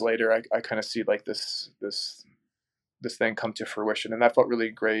 9 years later, I kind of see like this thing come to fruition, and that felt really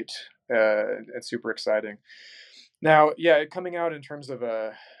great, and super exciting. Now, yeah, coming out in terms of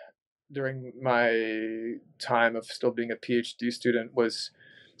during my time of still being a PhD student was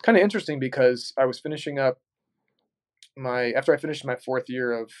kind of interesting because I was finishing up after I finished my fourth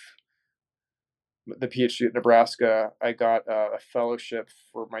year of the PhD at Nebraska. I got a fellowship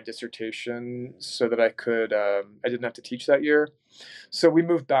for my dissertation so that I didn't have to teach that year. So we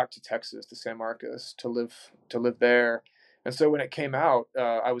moved back to Texas, to San Marcos, to live there. And so when it came out,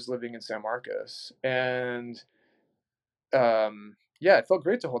 I was living in San Marcos, and yeah, it felt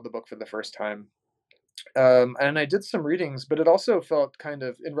great to hold the book for the first time. And I did some readings, but it also felt kind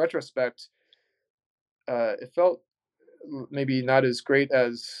of, in retrospect, it felt maybe not as great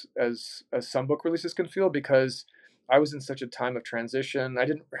as some book releases can feel, because I was in such a time of transition. I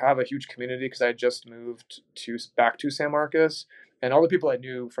didn't have a huge community because I had just moved to back to San Marcos, and all the people I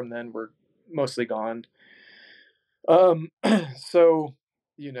knew from then were mostly gone. Um, so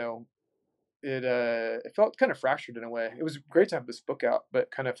you know, it felt kind of fractured in a way. It was great to have this book out,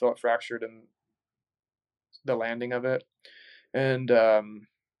 but kind of felt fractured in the landing of it. And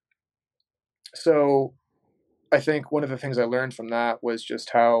so I think one of the things I learned from that was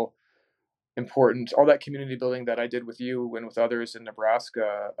just how important all that community building that I did with you and with others in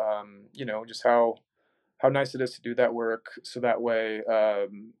Nebraska. Just how nice it is to do that work, so that way,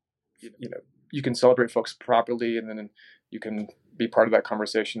 you can celebrate folks properly, and then you can be part of that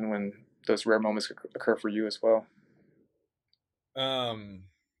conversation when those rare moments occur for you as well. Um,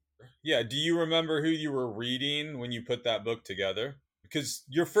 yeah. Do you remember who you were reading when you put that book together? Because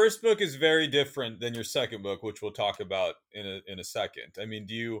your first book is very different than your second book, which we'll talk about in a second. I mean,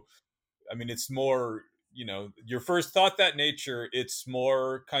 it's more, your first thought that nature, it's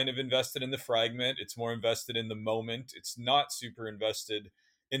more kind of invested in the fragment. It's more invested in the moment. It's not super invested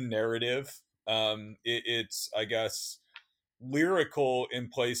in narrative. It's, I guess, lyrical in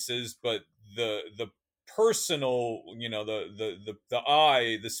places, but the personal, the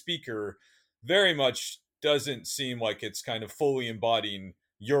eye, the speaker, very much doesn't seem like it's kind of fully embodying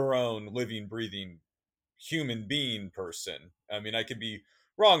your own living, breathing human being person. I mean, I could be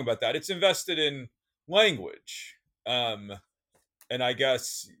wrong about that. It's invested in language. And I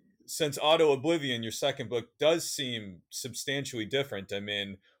guess since Auto Oblivion, your second book, does seem substantially different. I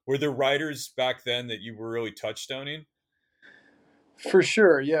mean, were there writers back then that you were really touchstoning? For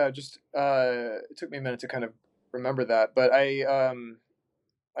sure, yeah. Just it took me a minute to kind of remember that, but I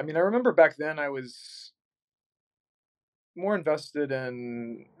remember back then I was more invested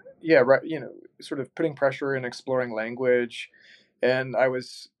in, yeah, right, sort of putting pressure and exploring language, and I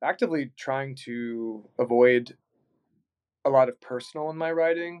was actively trying to avoid a lot of personal in my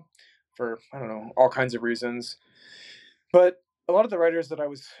writing for, I don't know, all kinds of reasons. But a lot of the writers that I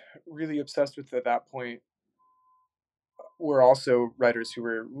was really obsessed with at that point were also writers who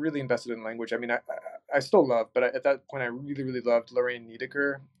were really invested in language. I mean, I still love, but at that point, I really, really loved Lorraine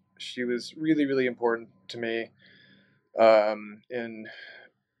Niedecker. She was really, really important to me, in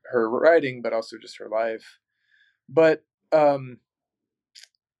her writing, but also just her life. But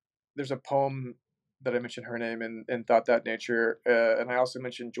there's a poem that I mentioned her name in Thought That Nature, and I also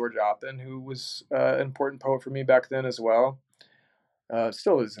mentioned George Oppen, who was an important poet for me back then as well.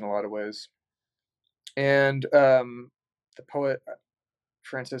 Still is in a lot of ways. And the poet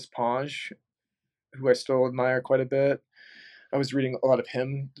Francis Ponge, who I still admire quite a bit. I was reading a lot of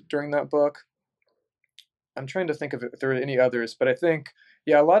him during that book. I'm trying to think of if there are any others, but I think,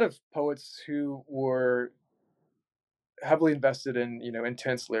 yeah, a lot of poets who were heavily invested in,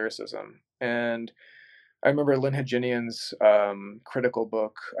 intense lyricism. And I remember Lynn Haginian's critical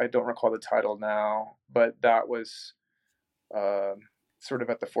book. I don't recall the title now, but that was uh, sort of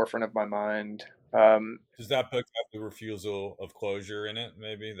at the forefront of my mind. Does that book have the refusal of closure in it?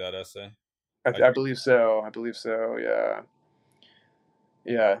 Maybe that essay. I I think. believe so. I believe so. Yeah,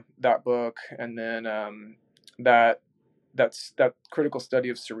 yeah, that book, and then that that critical study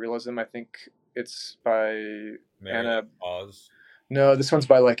of surrealism. I think it's by Marianne Anna. Pause. No, this one's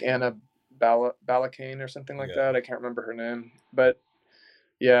by like Anna Balakane or something like Yeah. that. I can't remember her name, but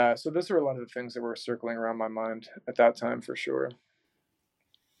yeah. So those are a lot of the things that were circling around my mind at that time for sure.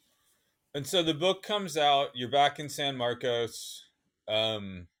 And so the book comes out. You're back in San Marcos.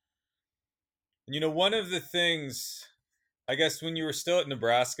 Um, one of the things, I guess, when you were still at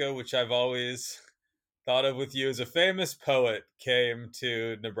Nebraska, which I've always thought of with you, as a famous poet came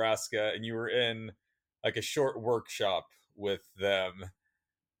to Nebraska, and you were in like a short workshop with them.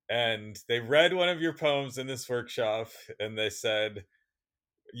 and they read one of your poems in this workshop, and they said,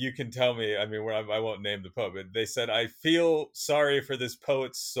 you can tell me, I mean, I won't name the poet, but they said, I feel sorry for this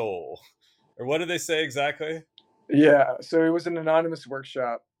poet's soul. Or what did they say exactly? Yeah, so it was an anonymous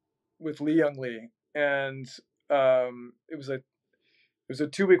workshop with Lee Young Lee, and it was a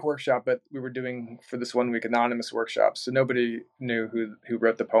 2-week workshop, but we were doing for this 1 week anonymous workshop, so nobody knew who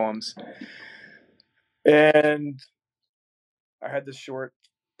wrote the poems. And I had this short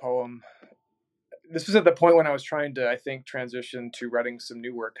poem. This was at the point when I was trying to, I think, transition to writing some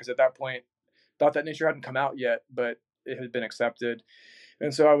new work, because at that point, Thought That Nature hadn't come out yet, but it had been accepted,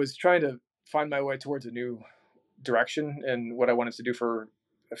 and so I was trying to find my way towards a new direction and what I wanted to do for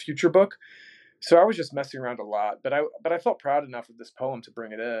a future book. So I was just messing around a lot, but I felt proud enough of this poem to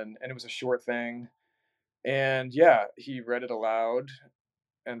bring it in, and it was a short thing. And yeah, he read it aloud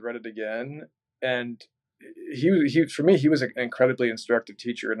and read it again, and he for me he was an incredibly instructive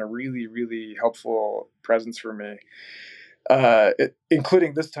teacher and a really really helpful presence for me.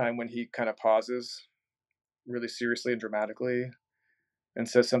 Including this time when he kind of pauses really seriously and dramatically and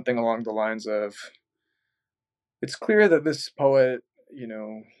says something along the lines of, "It's clear that this poet, you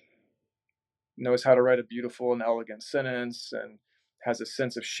know, knows how to write a beautiful and elegant sentence and has a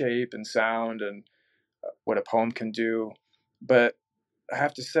sense of shape and sound and what a poem can do. But I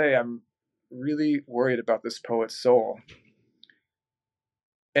have to say, I'm really worried about this poet's soul.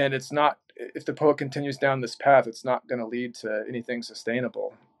 And it's not, if the poet continues down this path, it's not going to lead to anything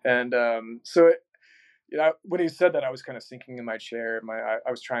sustainable." And when he said that, I was kind of sinking in my chair.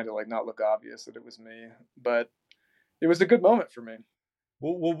 I was trying to like not look obvious that it was me, but it was a good moment for me.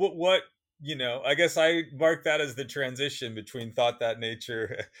 What I guess I mark that as the transition between Thought That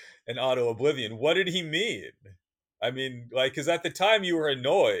Nature and Auto Oblivion. What did he mean? I mean, like, because at the time you were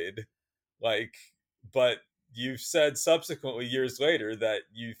annoyed, like, but you've said subsequently years later that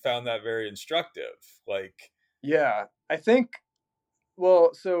you found that very instructive. Like, Yeah, I think,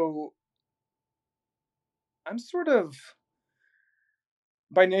 well, so I'm sort of,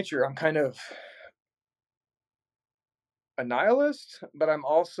 by nature, I'm kind of a nihilist, but I'm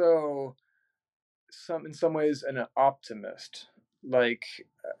also in some ways an optimist. Like,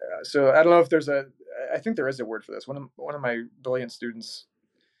 so I don't know if I think there is a word for this. One of my brilliant students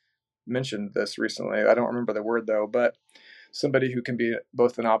mentioned this recently. I don't remember the word though, but somebody who can be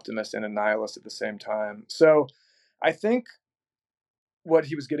both an optimist and a nihilist at the same time. So I think what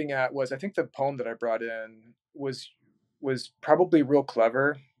he was getting at was, I think the poem that I brought in was probably real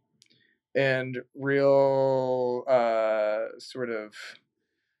clever and real sort of,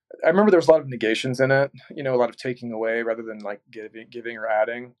 I remember there was a lot of negations in it, a lot of taking away rather than like giving or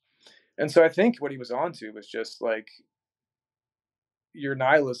adding. And so I think what he was onto was just like, your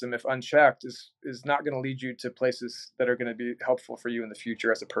nihilism, if unchecked, is not going to lead you to places that are going to be helpful for you in the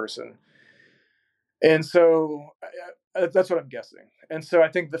future as a person. And so that's what I'm guessing. And so I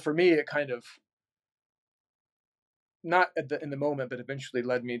think that for me, it kind of, not in the moment, but eventually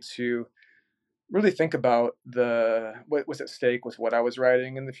led me to really think about what was at stake with what I was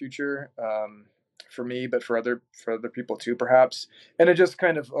writing in the future, for me, but for other people too, perhaps. And it just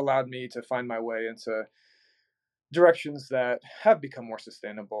kind of allowed me to find my way into directions that have become more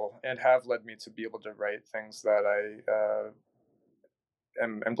sustainable and have led me to be able to write things that I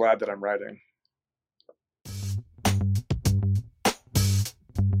am glad that I'm writing.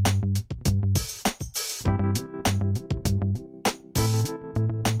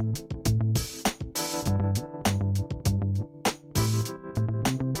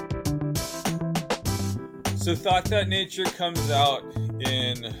 so Thought That Nature comes out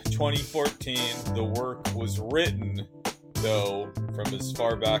in 2014. The work was written, though, from as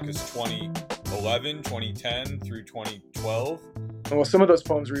far back as 2011, 2010 through 2012. Well, some of those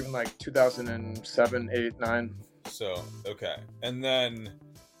poems were even like 2007, 8, 9. So, okay. And then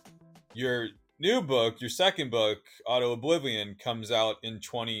your new book, your second book, Auto Oblivion, comes out in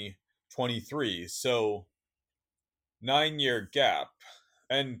 2023. So, 9-year gap.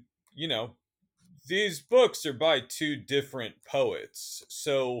 And, these books are by two different poets.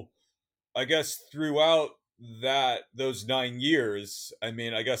 So, I guess throughout those 9 years, I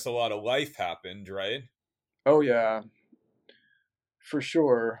mean, I guess a lot of life happened, right? Oh yeah, for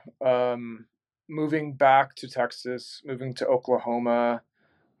sure. Moving back to Texas, moving to Oklahoma,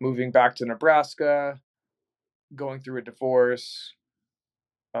 moving back to Nebraska, going through a divorce,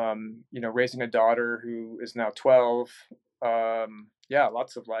 raising a daughter who is now 12. Yeah,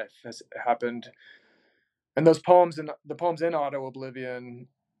 lots of life has happened. And the poems in Auto Oblivion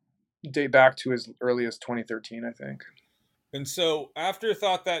date back to as early as 2013, I think. And so after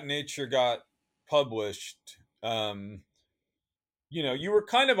Thought That Nature got published, you were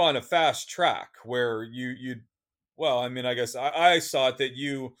kind of on a fast track where well, I mean, I guess I saw it that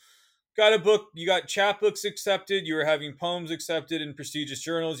you got a book, you got chapbooks accepted, you were having poems accepted in prestigious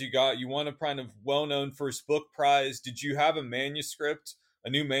journals, you won a kind of well-known first book prize. Did you have a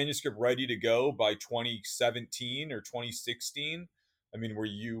new manuscript ready to go by 2017 or 2016? I mean,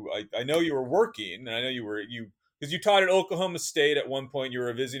 I know you were working, and I know because you taught at Oklahoma State at one point, you were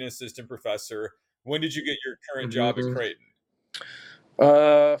a visiting assistant professor. When did you get your current job at Mhm. Creighton?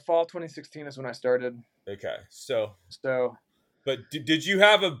 Fall 2016 is when I started. Okay, so So but did you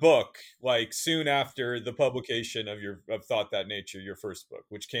have a book like soon after the publication of Thought That Nature, your first book,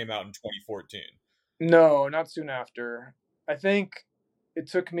 which came out in 2014? no, not soon after. I think it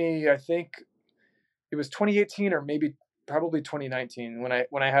took me. I think it was 2018 or maybe probably 2019 when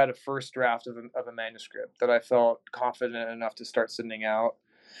I had a first draft of a manuscript that I felt confident enough to start sending out.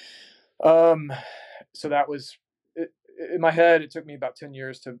 Um, so that was in my head. It took me about 10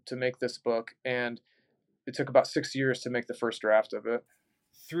 years to make this book, and it took about 6 years to make the first draft of it.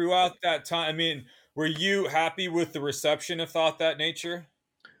 Throughout that time, I mean, were you happy with the reception of Thought That Nature?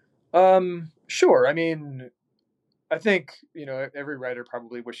 Sure. I mean, I think every writer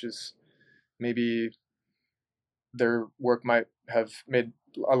probably wishes maybe their work might have made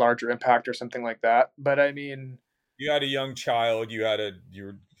a larger impact or something like that. But I mean, You had a young child, you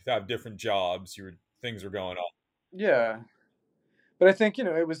have different jobs, things were going on. yeah. But I think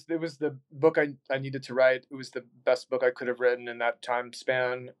it was the book I needed to write. It was the best book I could have written in that time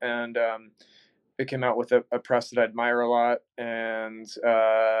span, and it came out with a press that I admire a lot. And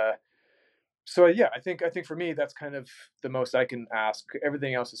so yeah, I think for me that's kind of the most I can ask.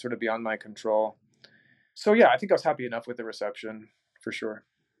 Everything else is sort of beyond my control. So yeah, I think I was happy enough with the reception for sure.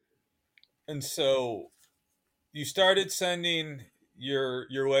 And so you started sending your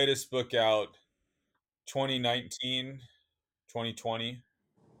latest book out 2019, 2020.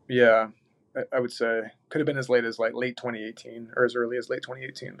 Yeah, I would say could have been as late as like late 2018 or as early as late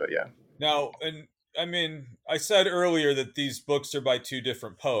 2018. But yeah, Now, and I mean, I said earlier that these books are by two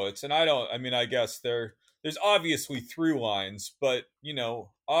different poets, and I mean, I guess there's obviously through lines, but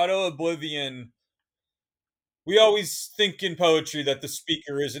Auto Oblivion, we always think in poetry that the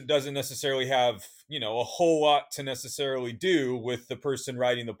speaker doesn't necessarily have, a whole lot to necessarily do with the person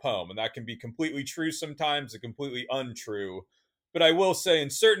writing the poem, and that can be completely true sometimes and completely untrue. But I will say in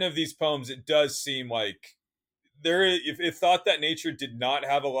certain of these poems it does seem like if Thought That Nature did not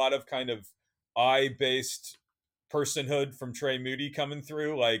have a lot of kind of I based personhood from Trey Moody coming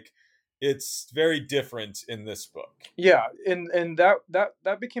through, like it's very different in this book. yeah, and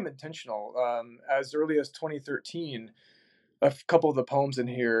that became intentional. As early as 2013, couple of the poems in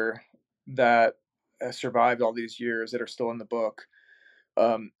here that survived all these years that are still in the book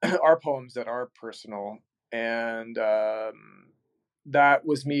are poems that are personal, and that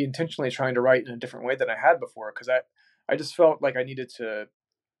was me intentionally trying to write in a different way than I had before because I just felt like I needed to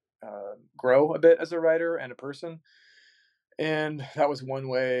grow a bit as a writer and a person, and that was one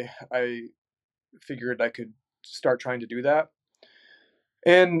way I figured I could start trying to do that.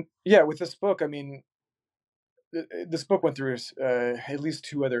 And yeah, with this book, I mean, this book went through at least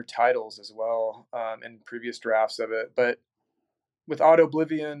two other titles as well in previous drafts of it. But with Auto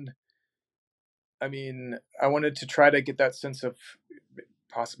Oblivion, I mean, I wanted to try to get that sense of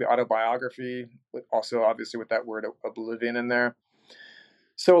possibly autobiography, but also obviously with that word oblivion in there.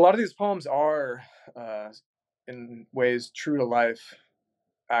 So a lot of these poems are, uh, in ways, true to life,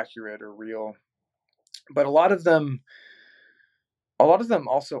 accurate or real, but a lot of them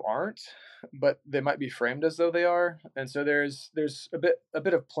also aren't, but they might be framed as though they are. And so there's a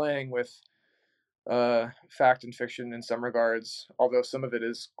bit of playing with fact and fiction in some regards, although some of it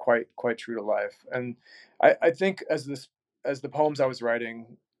is quite true to life. And I think as the poems I was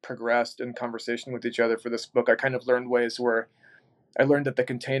writing progressed in conversation with each other for this book, I kind of learned ways where I learned that the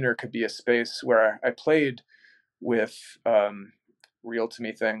container could be a space where I played with real to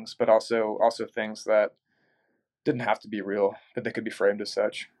me things, but also things that didn't have to be real, but they could be framed as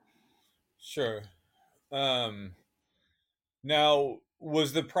such. Sure. Um, Now,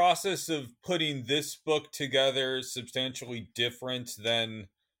 was the process of putting this book together substantially different than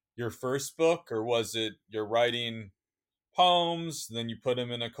your first book, or was it you're writing poems, then you put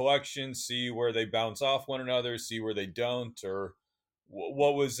them in a collection, see where they bounce off one another, see where they don't, or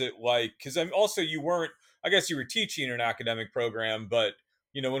what was it like? Because I'm also you weren't. I guess you were teaching an academic program, but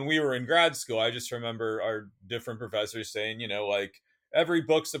when we were in grad school, I just remember our different professors saying, like every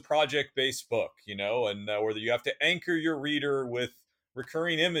book's a project-based book, and whether you have to anchor your reader with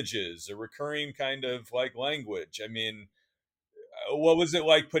recurring images or recurring kind of like language. I mean, what was it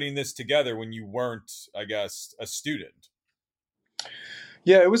like putting this together when you weren't, I guess, a student?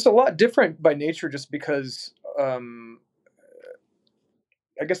 Yeah, it was a lot different by nature just because I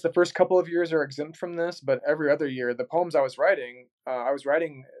guess the first couple of years are exempt from this, but every other year, the poems I was writing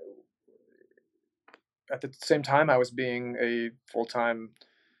at the same time I was being a full time,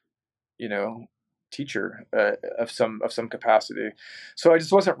 you know, teacher of some capacity. So I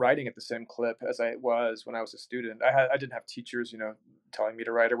just wasn't writing at the same clip as I was when I was a student. I didn't have teachers, telling me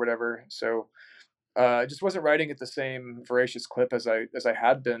to write or whatever. So I just wasn't writing at the same voracious clip as I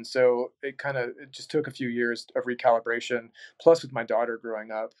had been. So it just took a few years of recalibration. Plus, with my daughter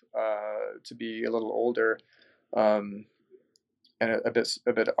growing up, to be a little older, um, and a bit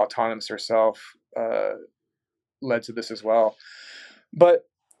autonomous herself, led to this as well. But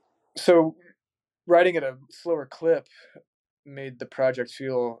so writing at a slower clip made the project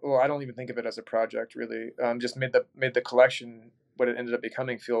feel, well, I don't even think of it as a project really. Just made the collection, what it ended up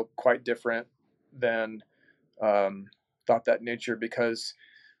becoming, feel quite different than thought that nature, because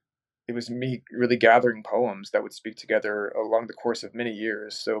it was me really gathering poems that would speak together along the course of many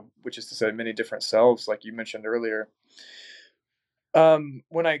years. So, which is to say, many different selves, like you mentioned earlier.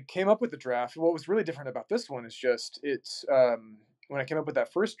 When I came up with the draft, what was really different about this one is just when I came up with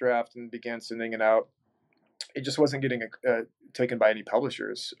that first draft and began sending it out, it just wasn't getting taken by any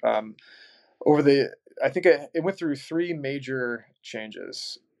publishers. Over the, I think it went through three major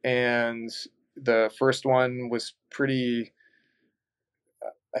changes, and the first one was pretty.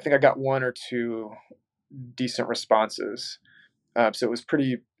 I think I got one or two decent responses, so it was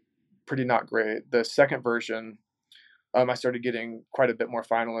pretty not great. The second version, I started getting quite a bit more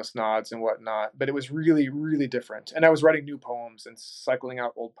finalist nods and whatnot, but it was really, really different. And I was writing new poems and cycling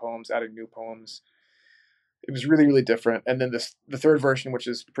out old poems, adding new poems. It was really, really different. And then the third version, which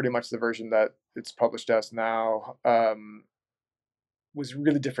is pretty much the version that it's published as now, was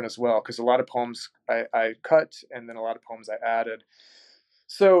really different as well, because a lot of poems I cut, and then a lot of poems I added.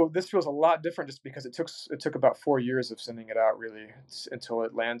 So this feels a lot different just because it took about 4 years of sending it out really until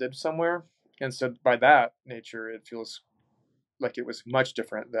it landed somewhere. And so by that nature, it feels like it was much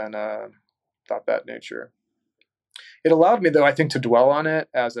different than Thought That Nature. It allowed me, though, I think, to dwell on it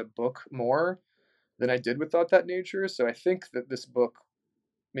as a book more than I did with Thought That Nature. So I think that this book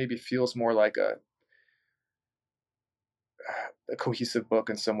maybe feels more like a cohesive book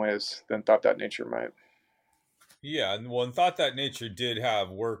in some ways than Thought That Nature might. Yeah, and one thought that nature did have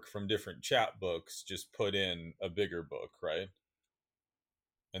work from different chapbooks just put in a bigger book, right?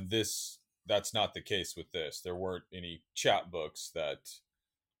 And that's not the case with this. There weren't any chapbooks that.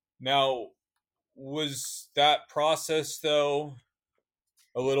 Now, was that process though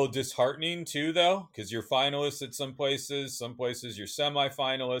a little disheartening too, though? Because you're finalists at some places you're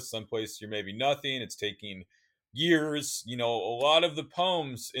semi-finalists, some places you're maybe nothing. It's taking years. A lot of the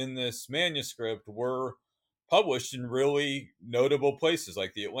poems in this manuscript were published in really notable places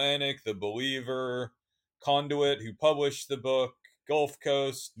like the Atlantic, the Believer, Conduit, who published the book, Gulf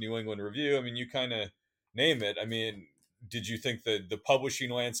Coast, New England Review. I mean, you kind of name it. I mean, did you think that the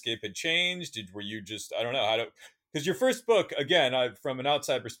publishing landscape had changed? Were you just, I don't know how to, because your first book, again, from an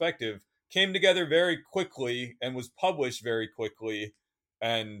outside perspective, came together very quickly and was published very quickly,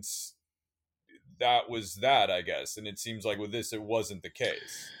 and that was that, I guess. And it seems like with this, it wasn't the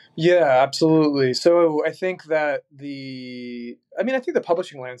case. Yeah, absolutely. So I think that I think the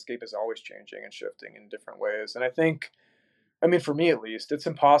publishing landscape is always changing and shifting in different ways. And I mean, for me at least, it's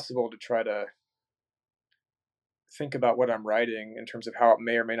impossible to try to think about what I'm writing in terms of how it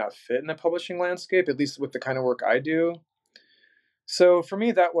may or may not fit in the publishing landscape, at least with the kind of work I do. So for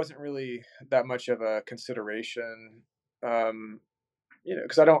me, that wasn't really that much of a consideration, um,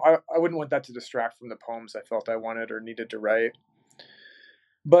 because I wouldn't want that to distract from the poems I felt I wanted or needed to write.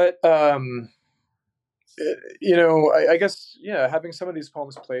 But I guess, yeah, having some of these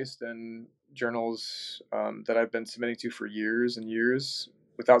poems placed in journals that I've been submitting to for years and years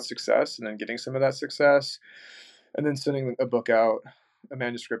without success, and then getting some of that success, and then sending a book out, a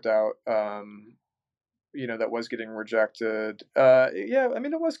manuscript out, that was getting rejected. Yeah, I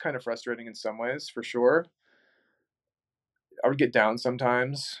mean, it was kind of frustrating in some ways, for sure. I would get down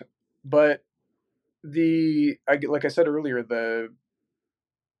sometimes, but like I said earlier, the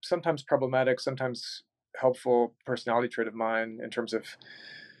sometimes problematic, sometimes helpful personality trait of mine in terms of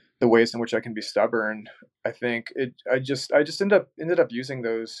the ways in which I can be stubborn. I think I just ended up using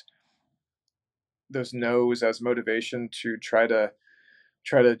those no's as motivation to try to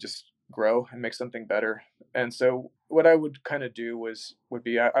just grow and make something better. And so what I would kind of do would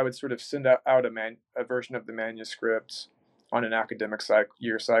be I would sort of send out a version of the manuscript on an academic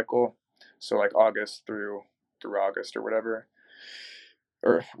year cycle, so like August through August or whatever,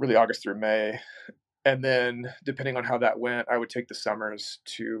 or really August through May. And then depending on how that went, I would take the summers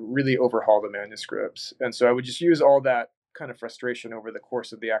to really overhaul the manuscripts. And so I would just use all that kind of frustration over the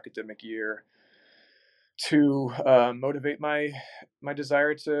course of the academic year to motivate my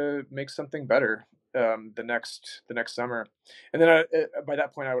desire to make something better the next summer. And then by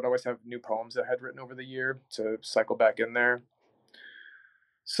that point, I would always have new poems that I had written over the year to cycle back in there.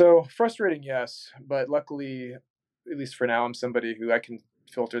 So frustrating, yes, but luckily, at least for now, I'm somebody who I can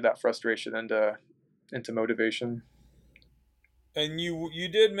filter that frustration into motivation. And you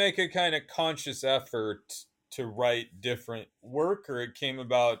did make a kind of conscious effort to write different work, or it came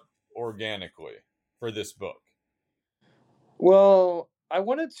about organically for this book? Well, I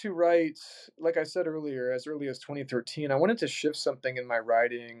wanted to write, like I said earlier, as early as 2013. I wanted to shift something in my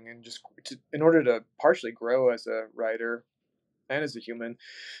writing and in order to partially grow as a writer and as a human.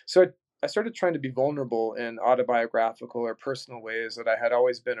 So I started trying to be vulnerable in autobiographical or personal ways that I had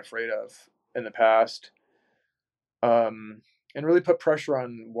always been afraid of in the past. And really put pressure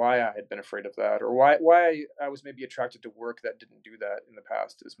on why I had been afraid of that, or why I was maybe attracted to work that didn't do that in the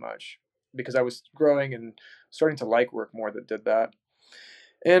past as much, because I was growing and starting to like work more that did that.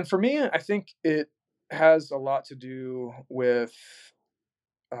 And for me, I think it has a lot to do with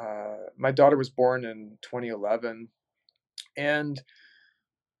my daughter was born in 2011, and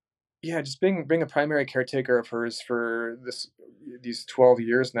yeah, just being a primary caretaker of hers for these 12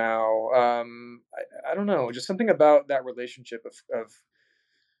 years now. I don't know, just something about that relationship of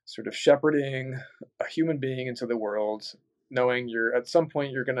sort of shepherding a human being into the world, knowing you're at some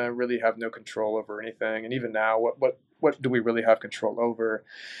point you're gonna really have no control over anything, and even now, what do we really have control over?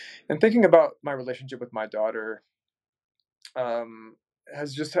 And thinking about my relationship with my daughter um,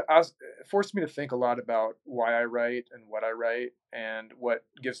 has forced me to think a lot about why I write and what I write and what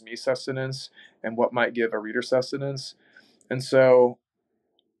gives me sustenance and what might give a reader sustenance. And so,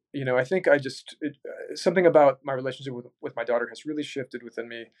 I think something about my relationship with my daughter has really shifted within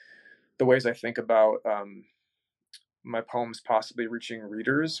me the ways I think about my poems possibly reaching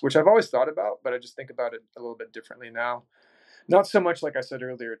readers, which I've always thought about, but I just think about it a little bit differently now. Not so much, like I said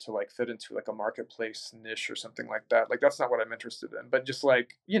earlier, to like fit into like a marketplace niche or something like that. Like that's not what I'm interested in. But just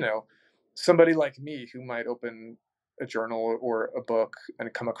like, somebody like me who might open a journal or a book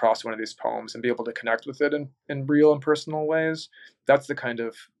and come across one of these poems and be able to connect with it in real and personal ways. That's the kind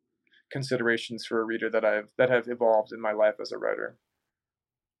of considerations for a reader that have evolved in my life as a writer.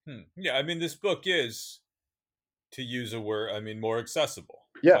 Yeah, I mean, this book is, to use a word, I mean, more accessible.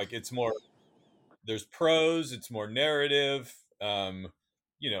 Yeah. Like it's more, there's prose, it's more narrative.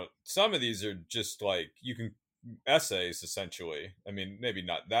 Some of these are just like you can essays essentially. I mean, maybe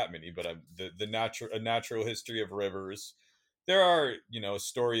not that many, but the natural a natural history of rivers. There are, a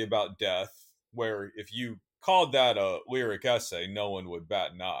story about death where if you called that a lyric essay, no one would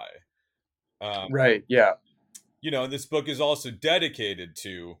bat an eye. Um, Right. Yeah. this book is also dedicated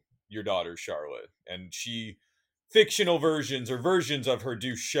to your daughter Charlotte, and fictional versions or versions of her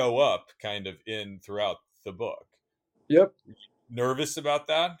do show up kind of in throughout the book. Yep. Nervous about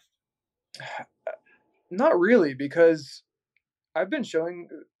that? Not really, because I've been showing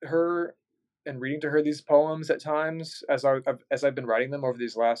her and reading to her these poems at times as I've been writing them over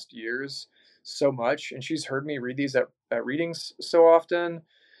these last years so much, and she's heard me read these at readings so often.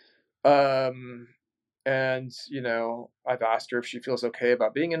 Um, and I've asked her if she feels okay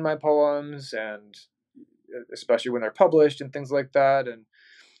about being in my poems, and especially when they're published and things like that. And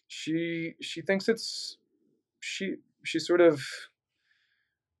she thinks she she sort of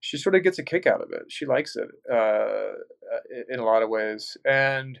she sort of gets a kick out of it. She likes it in a lot of ways,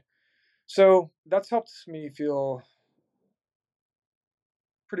 and so that's helped me feel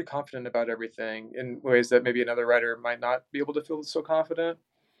pretty confident about everything in ways that maybe another writer might not be able to feel so confident.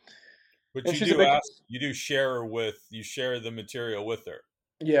 But And she's a big, you do you share the material with her.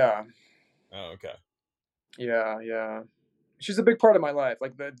 yeah, Oh, okay. yeah. She's a big part of my life.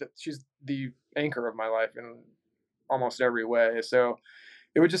 Like she's the anchor of my life in almost every way. So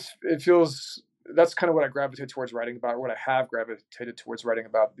it feels that's kind of what I gravitate towards writing about, what I have gravitated towards writing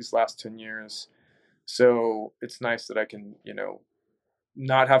about these last 10 years. So it's nice that I can,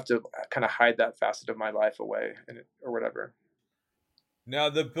 not have to kind of hide that facet of my life away or whatever. Now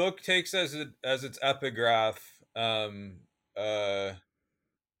the book takes as its epigraph uh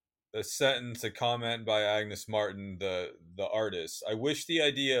a sentence, a comment by Agnes Martin, the artist. I wish the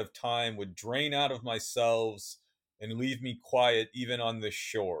idea of time would drain out of my selves and leave me quiet even on the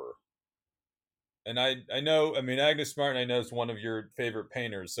shore. And I know, I mean, Agnes Martin I know is one of your favorite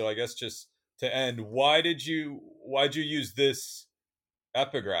painters, so I guess just to end, why'd you use this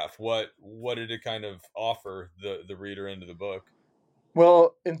epigraph? What did it kind of offer the reader into the book?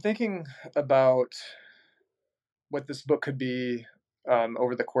 Well, in thinking about what this book could be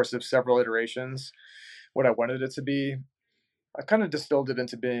over the course of several iterations, what I wanted it to be, I kind of distilled it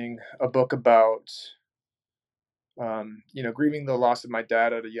into being a book about, grieving the loss of my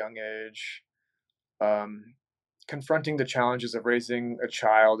dad at a young age, um, confronting the challenges of raising a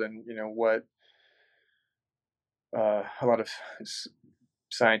child, and what a lot of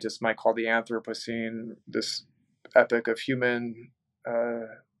scientists might call the Anthropocene, this epic of human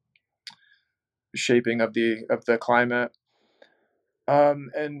shaping of the climate,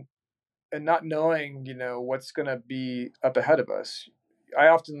 and not knowing what's going to be up ahead of us. I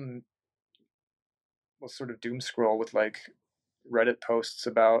often will sort of doom scroll with like Reddit posts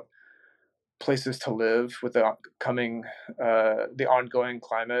about places to live with the ongoing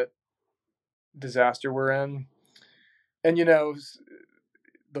climate disaster we're in, and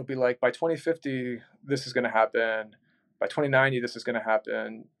they'll be like, by 2050 this is going to happen, by 2090 this is going to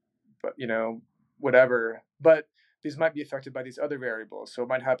happen, but whatever. But these might be affected by these other variables, so it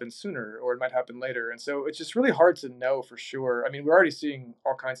might happen sooner or it might happen later, and so it's just really hard to know for sure. I mean, we're already seeing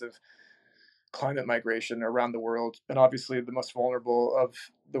all kinds of climate migration around the world, and obviously the most vulnerable of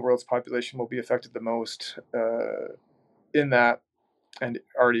the world's population will be affected the most in that, and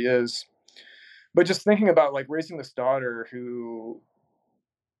already is. But just thinking about like raising this daughter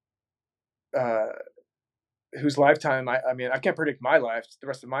uh, whose lifetime, I mean, I can't predict my life, the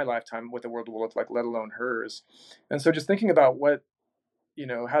rest of my lifetime, what the world will look like, let alone hers. And so just thinking about what,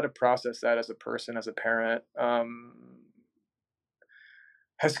 how to process that as a person, as a parent,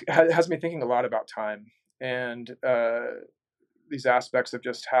 has me thinking a lot about time, and these aspects of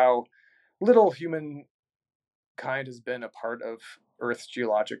just how little humankind has been a part of Earth's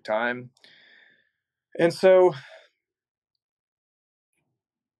geologic time. And so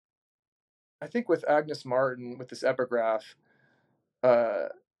I think with Agnes Martin, with this epigraph, uh,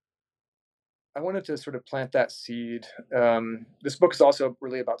 I wanted to sort of plant that seed. This book is also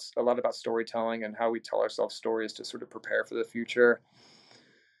really about a lot about storytelling and how we tell ourselves stories to sort of prepare for the future,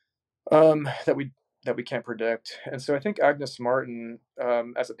 that we can't predict. And so I think Agnes Martin,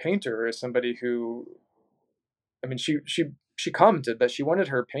 as a painter, is somebody who, I mean, she commented that she wanted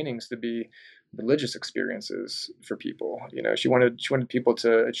her paintings to be religious experiences for people. She wanted people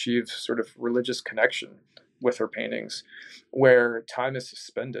to achieve sort of religious connection with her paintings, where time is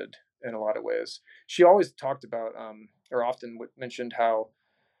suspended in a lot of ways. She always talked about, or often mentioned how,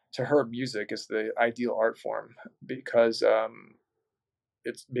 to her, music is the ideal art form because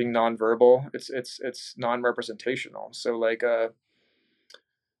it's being nonverbal. It's non-representational. So like a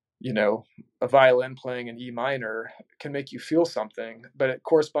violin playing in E minor can make you feel something, but it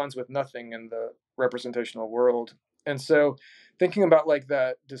corresponds with nothing in the representational world. And so thinking about like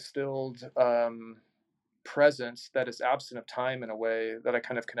that distilled presence that is absent of time in a way that I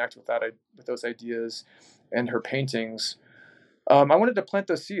kind of connect with with those ideas and her paintings. I wanted to plant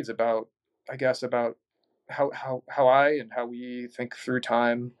those seeds about, I guess, about how I and how we think through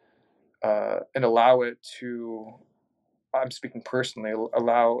time, and allow it to, I'm speaking personally,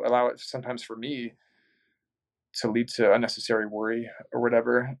 allow it sometimes for me to lead to unnecessary worry or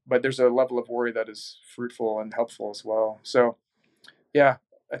whatever. But there's a level of worry that is fruitful and helpful as well. So yeah,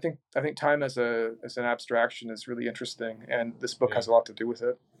 I think time as an abstraction is really interesting, and this book Yeah. has a lot to do with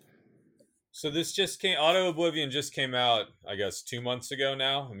it. So this just came, Auto Oblivion just came out, I guess, 2 months ago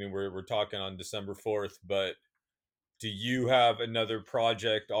now. I mean, we're talking on December 4th, but do you have another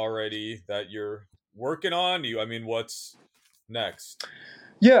project already that you're working on? I mean, what's next?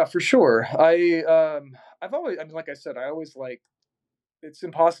 Yeah, for sure. I've always, I mean, like I said, I always like, it's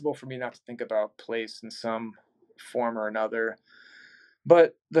impossible for me not to think about place in some form or another.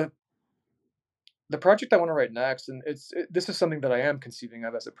 But the project I want to write next, and this is something that I am conceiving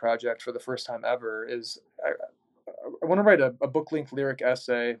of as a project for the first time ever, is I want to write a book length lyric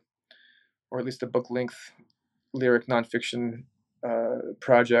essay, or at least a book length lyric nonfiction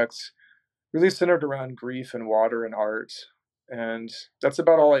project, really centered around grief and water and art. And that's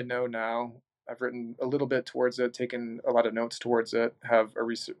about all I know now. I've written a little bit towards it, taken a lot of notes towards it, have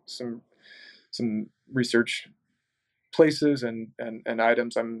some research places and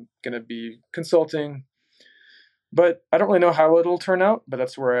items I'm going to be consulting. But I don't really know how it'll turn out, but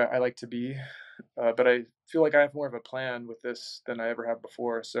that's where I like to be. But I feel like I have more of a plan with this than I ever have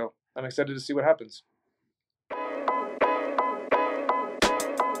before. So I'm excited to see what happens.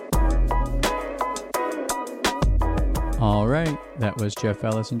 All right, that was Jeff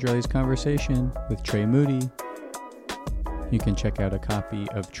Alessandrelli's conversation with Trey Moody. You can check out a copy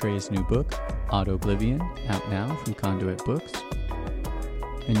of Trey's new book, Auto Oblivion, out now from Conduit Books.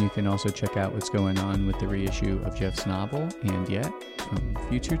 And you can also check out what's going on with the reissue of Jeff's novel, And Yet, from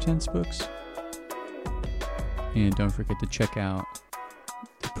Future Tense Books. And don't forget to check out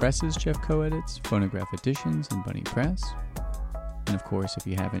the presses Jeff co-edits, Phonograph Editions, and Bunny Press. And of course, if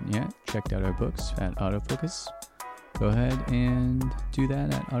you haven't yet checked out our books at Autofocus, go ahead and do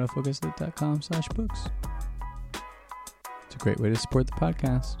that at autofocuslit.com/books. It's a great way to support the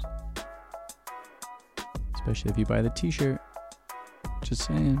podcast, especially if you buy the t-shirt. Just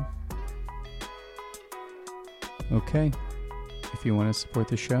saying. Okay, if you want to support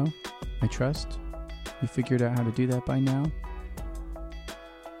the show, I trust you figured out how to do that by now.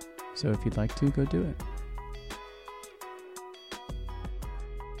 So if you'd like to, go do it.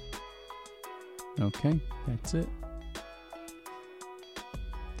 Okay, that's it.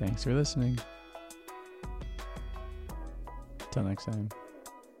 Thanks for listening. Till next time.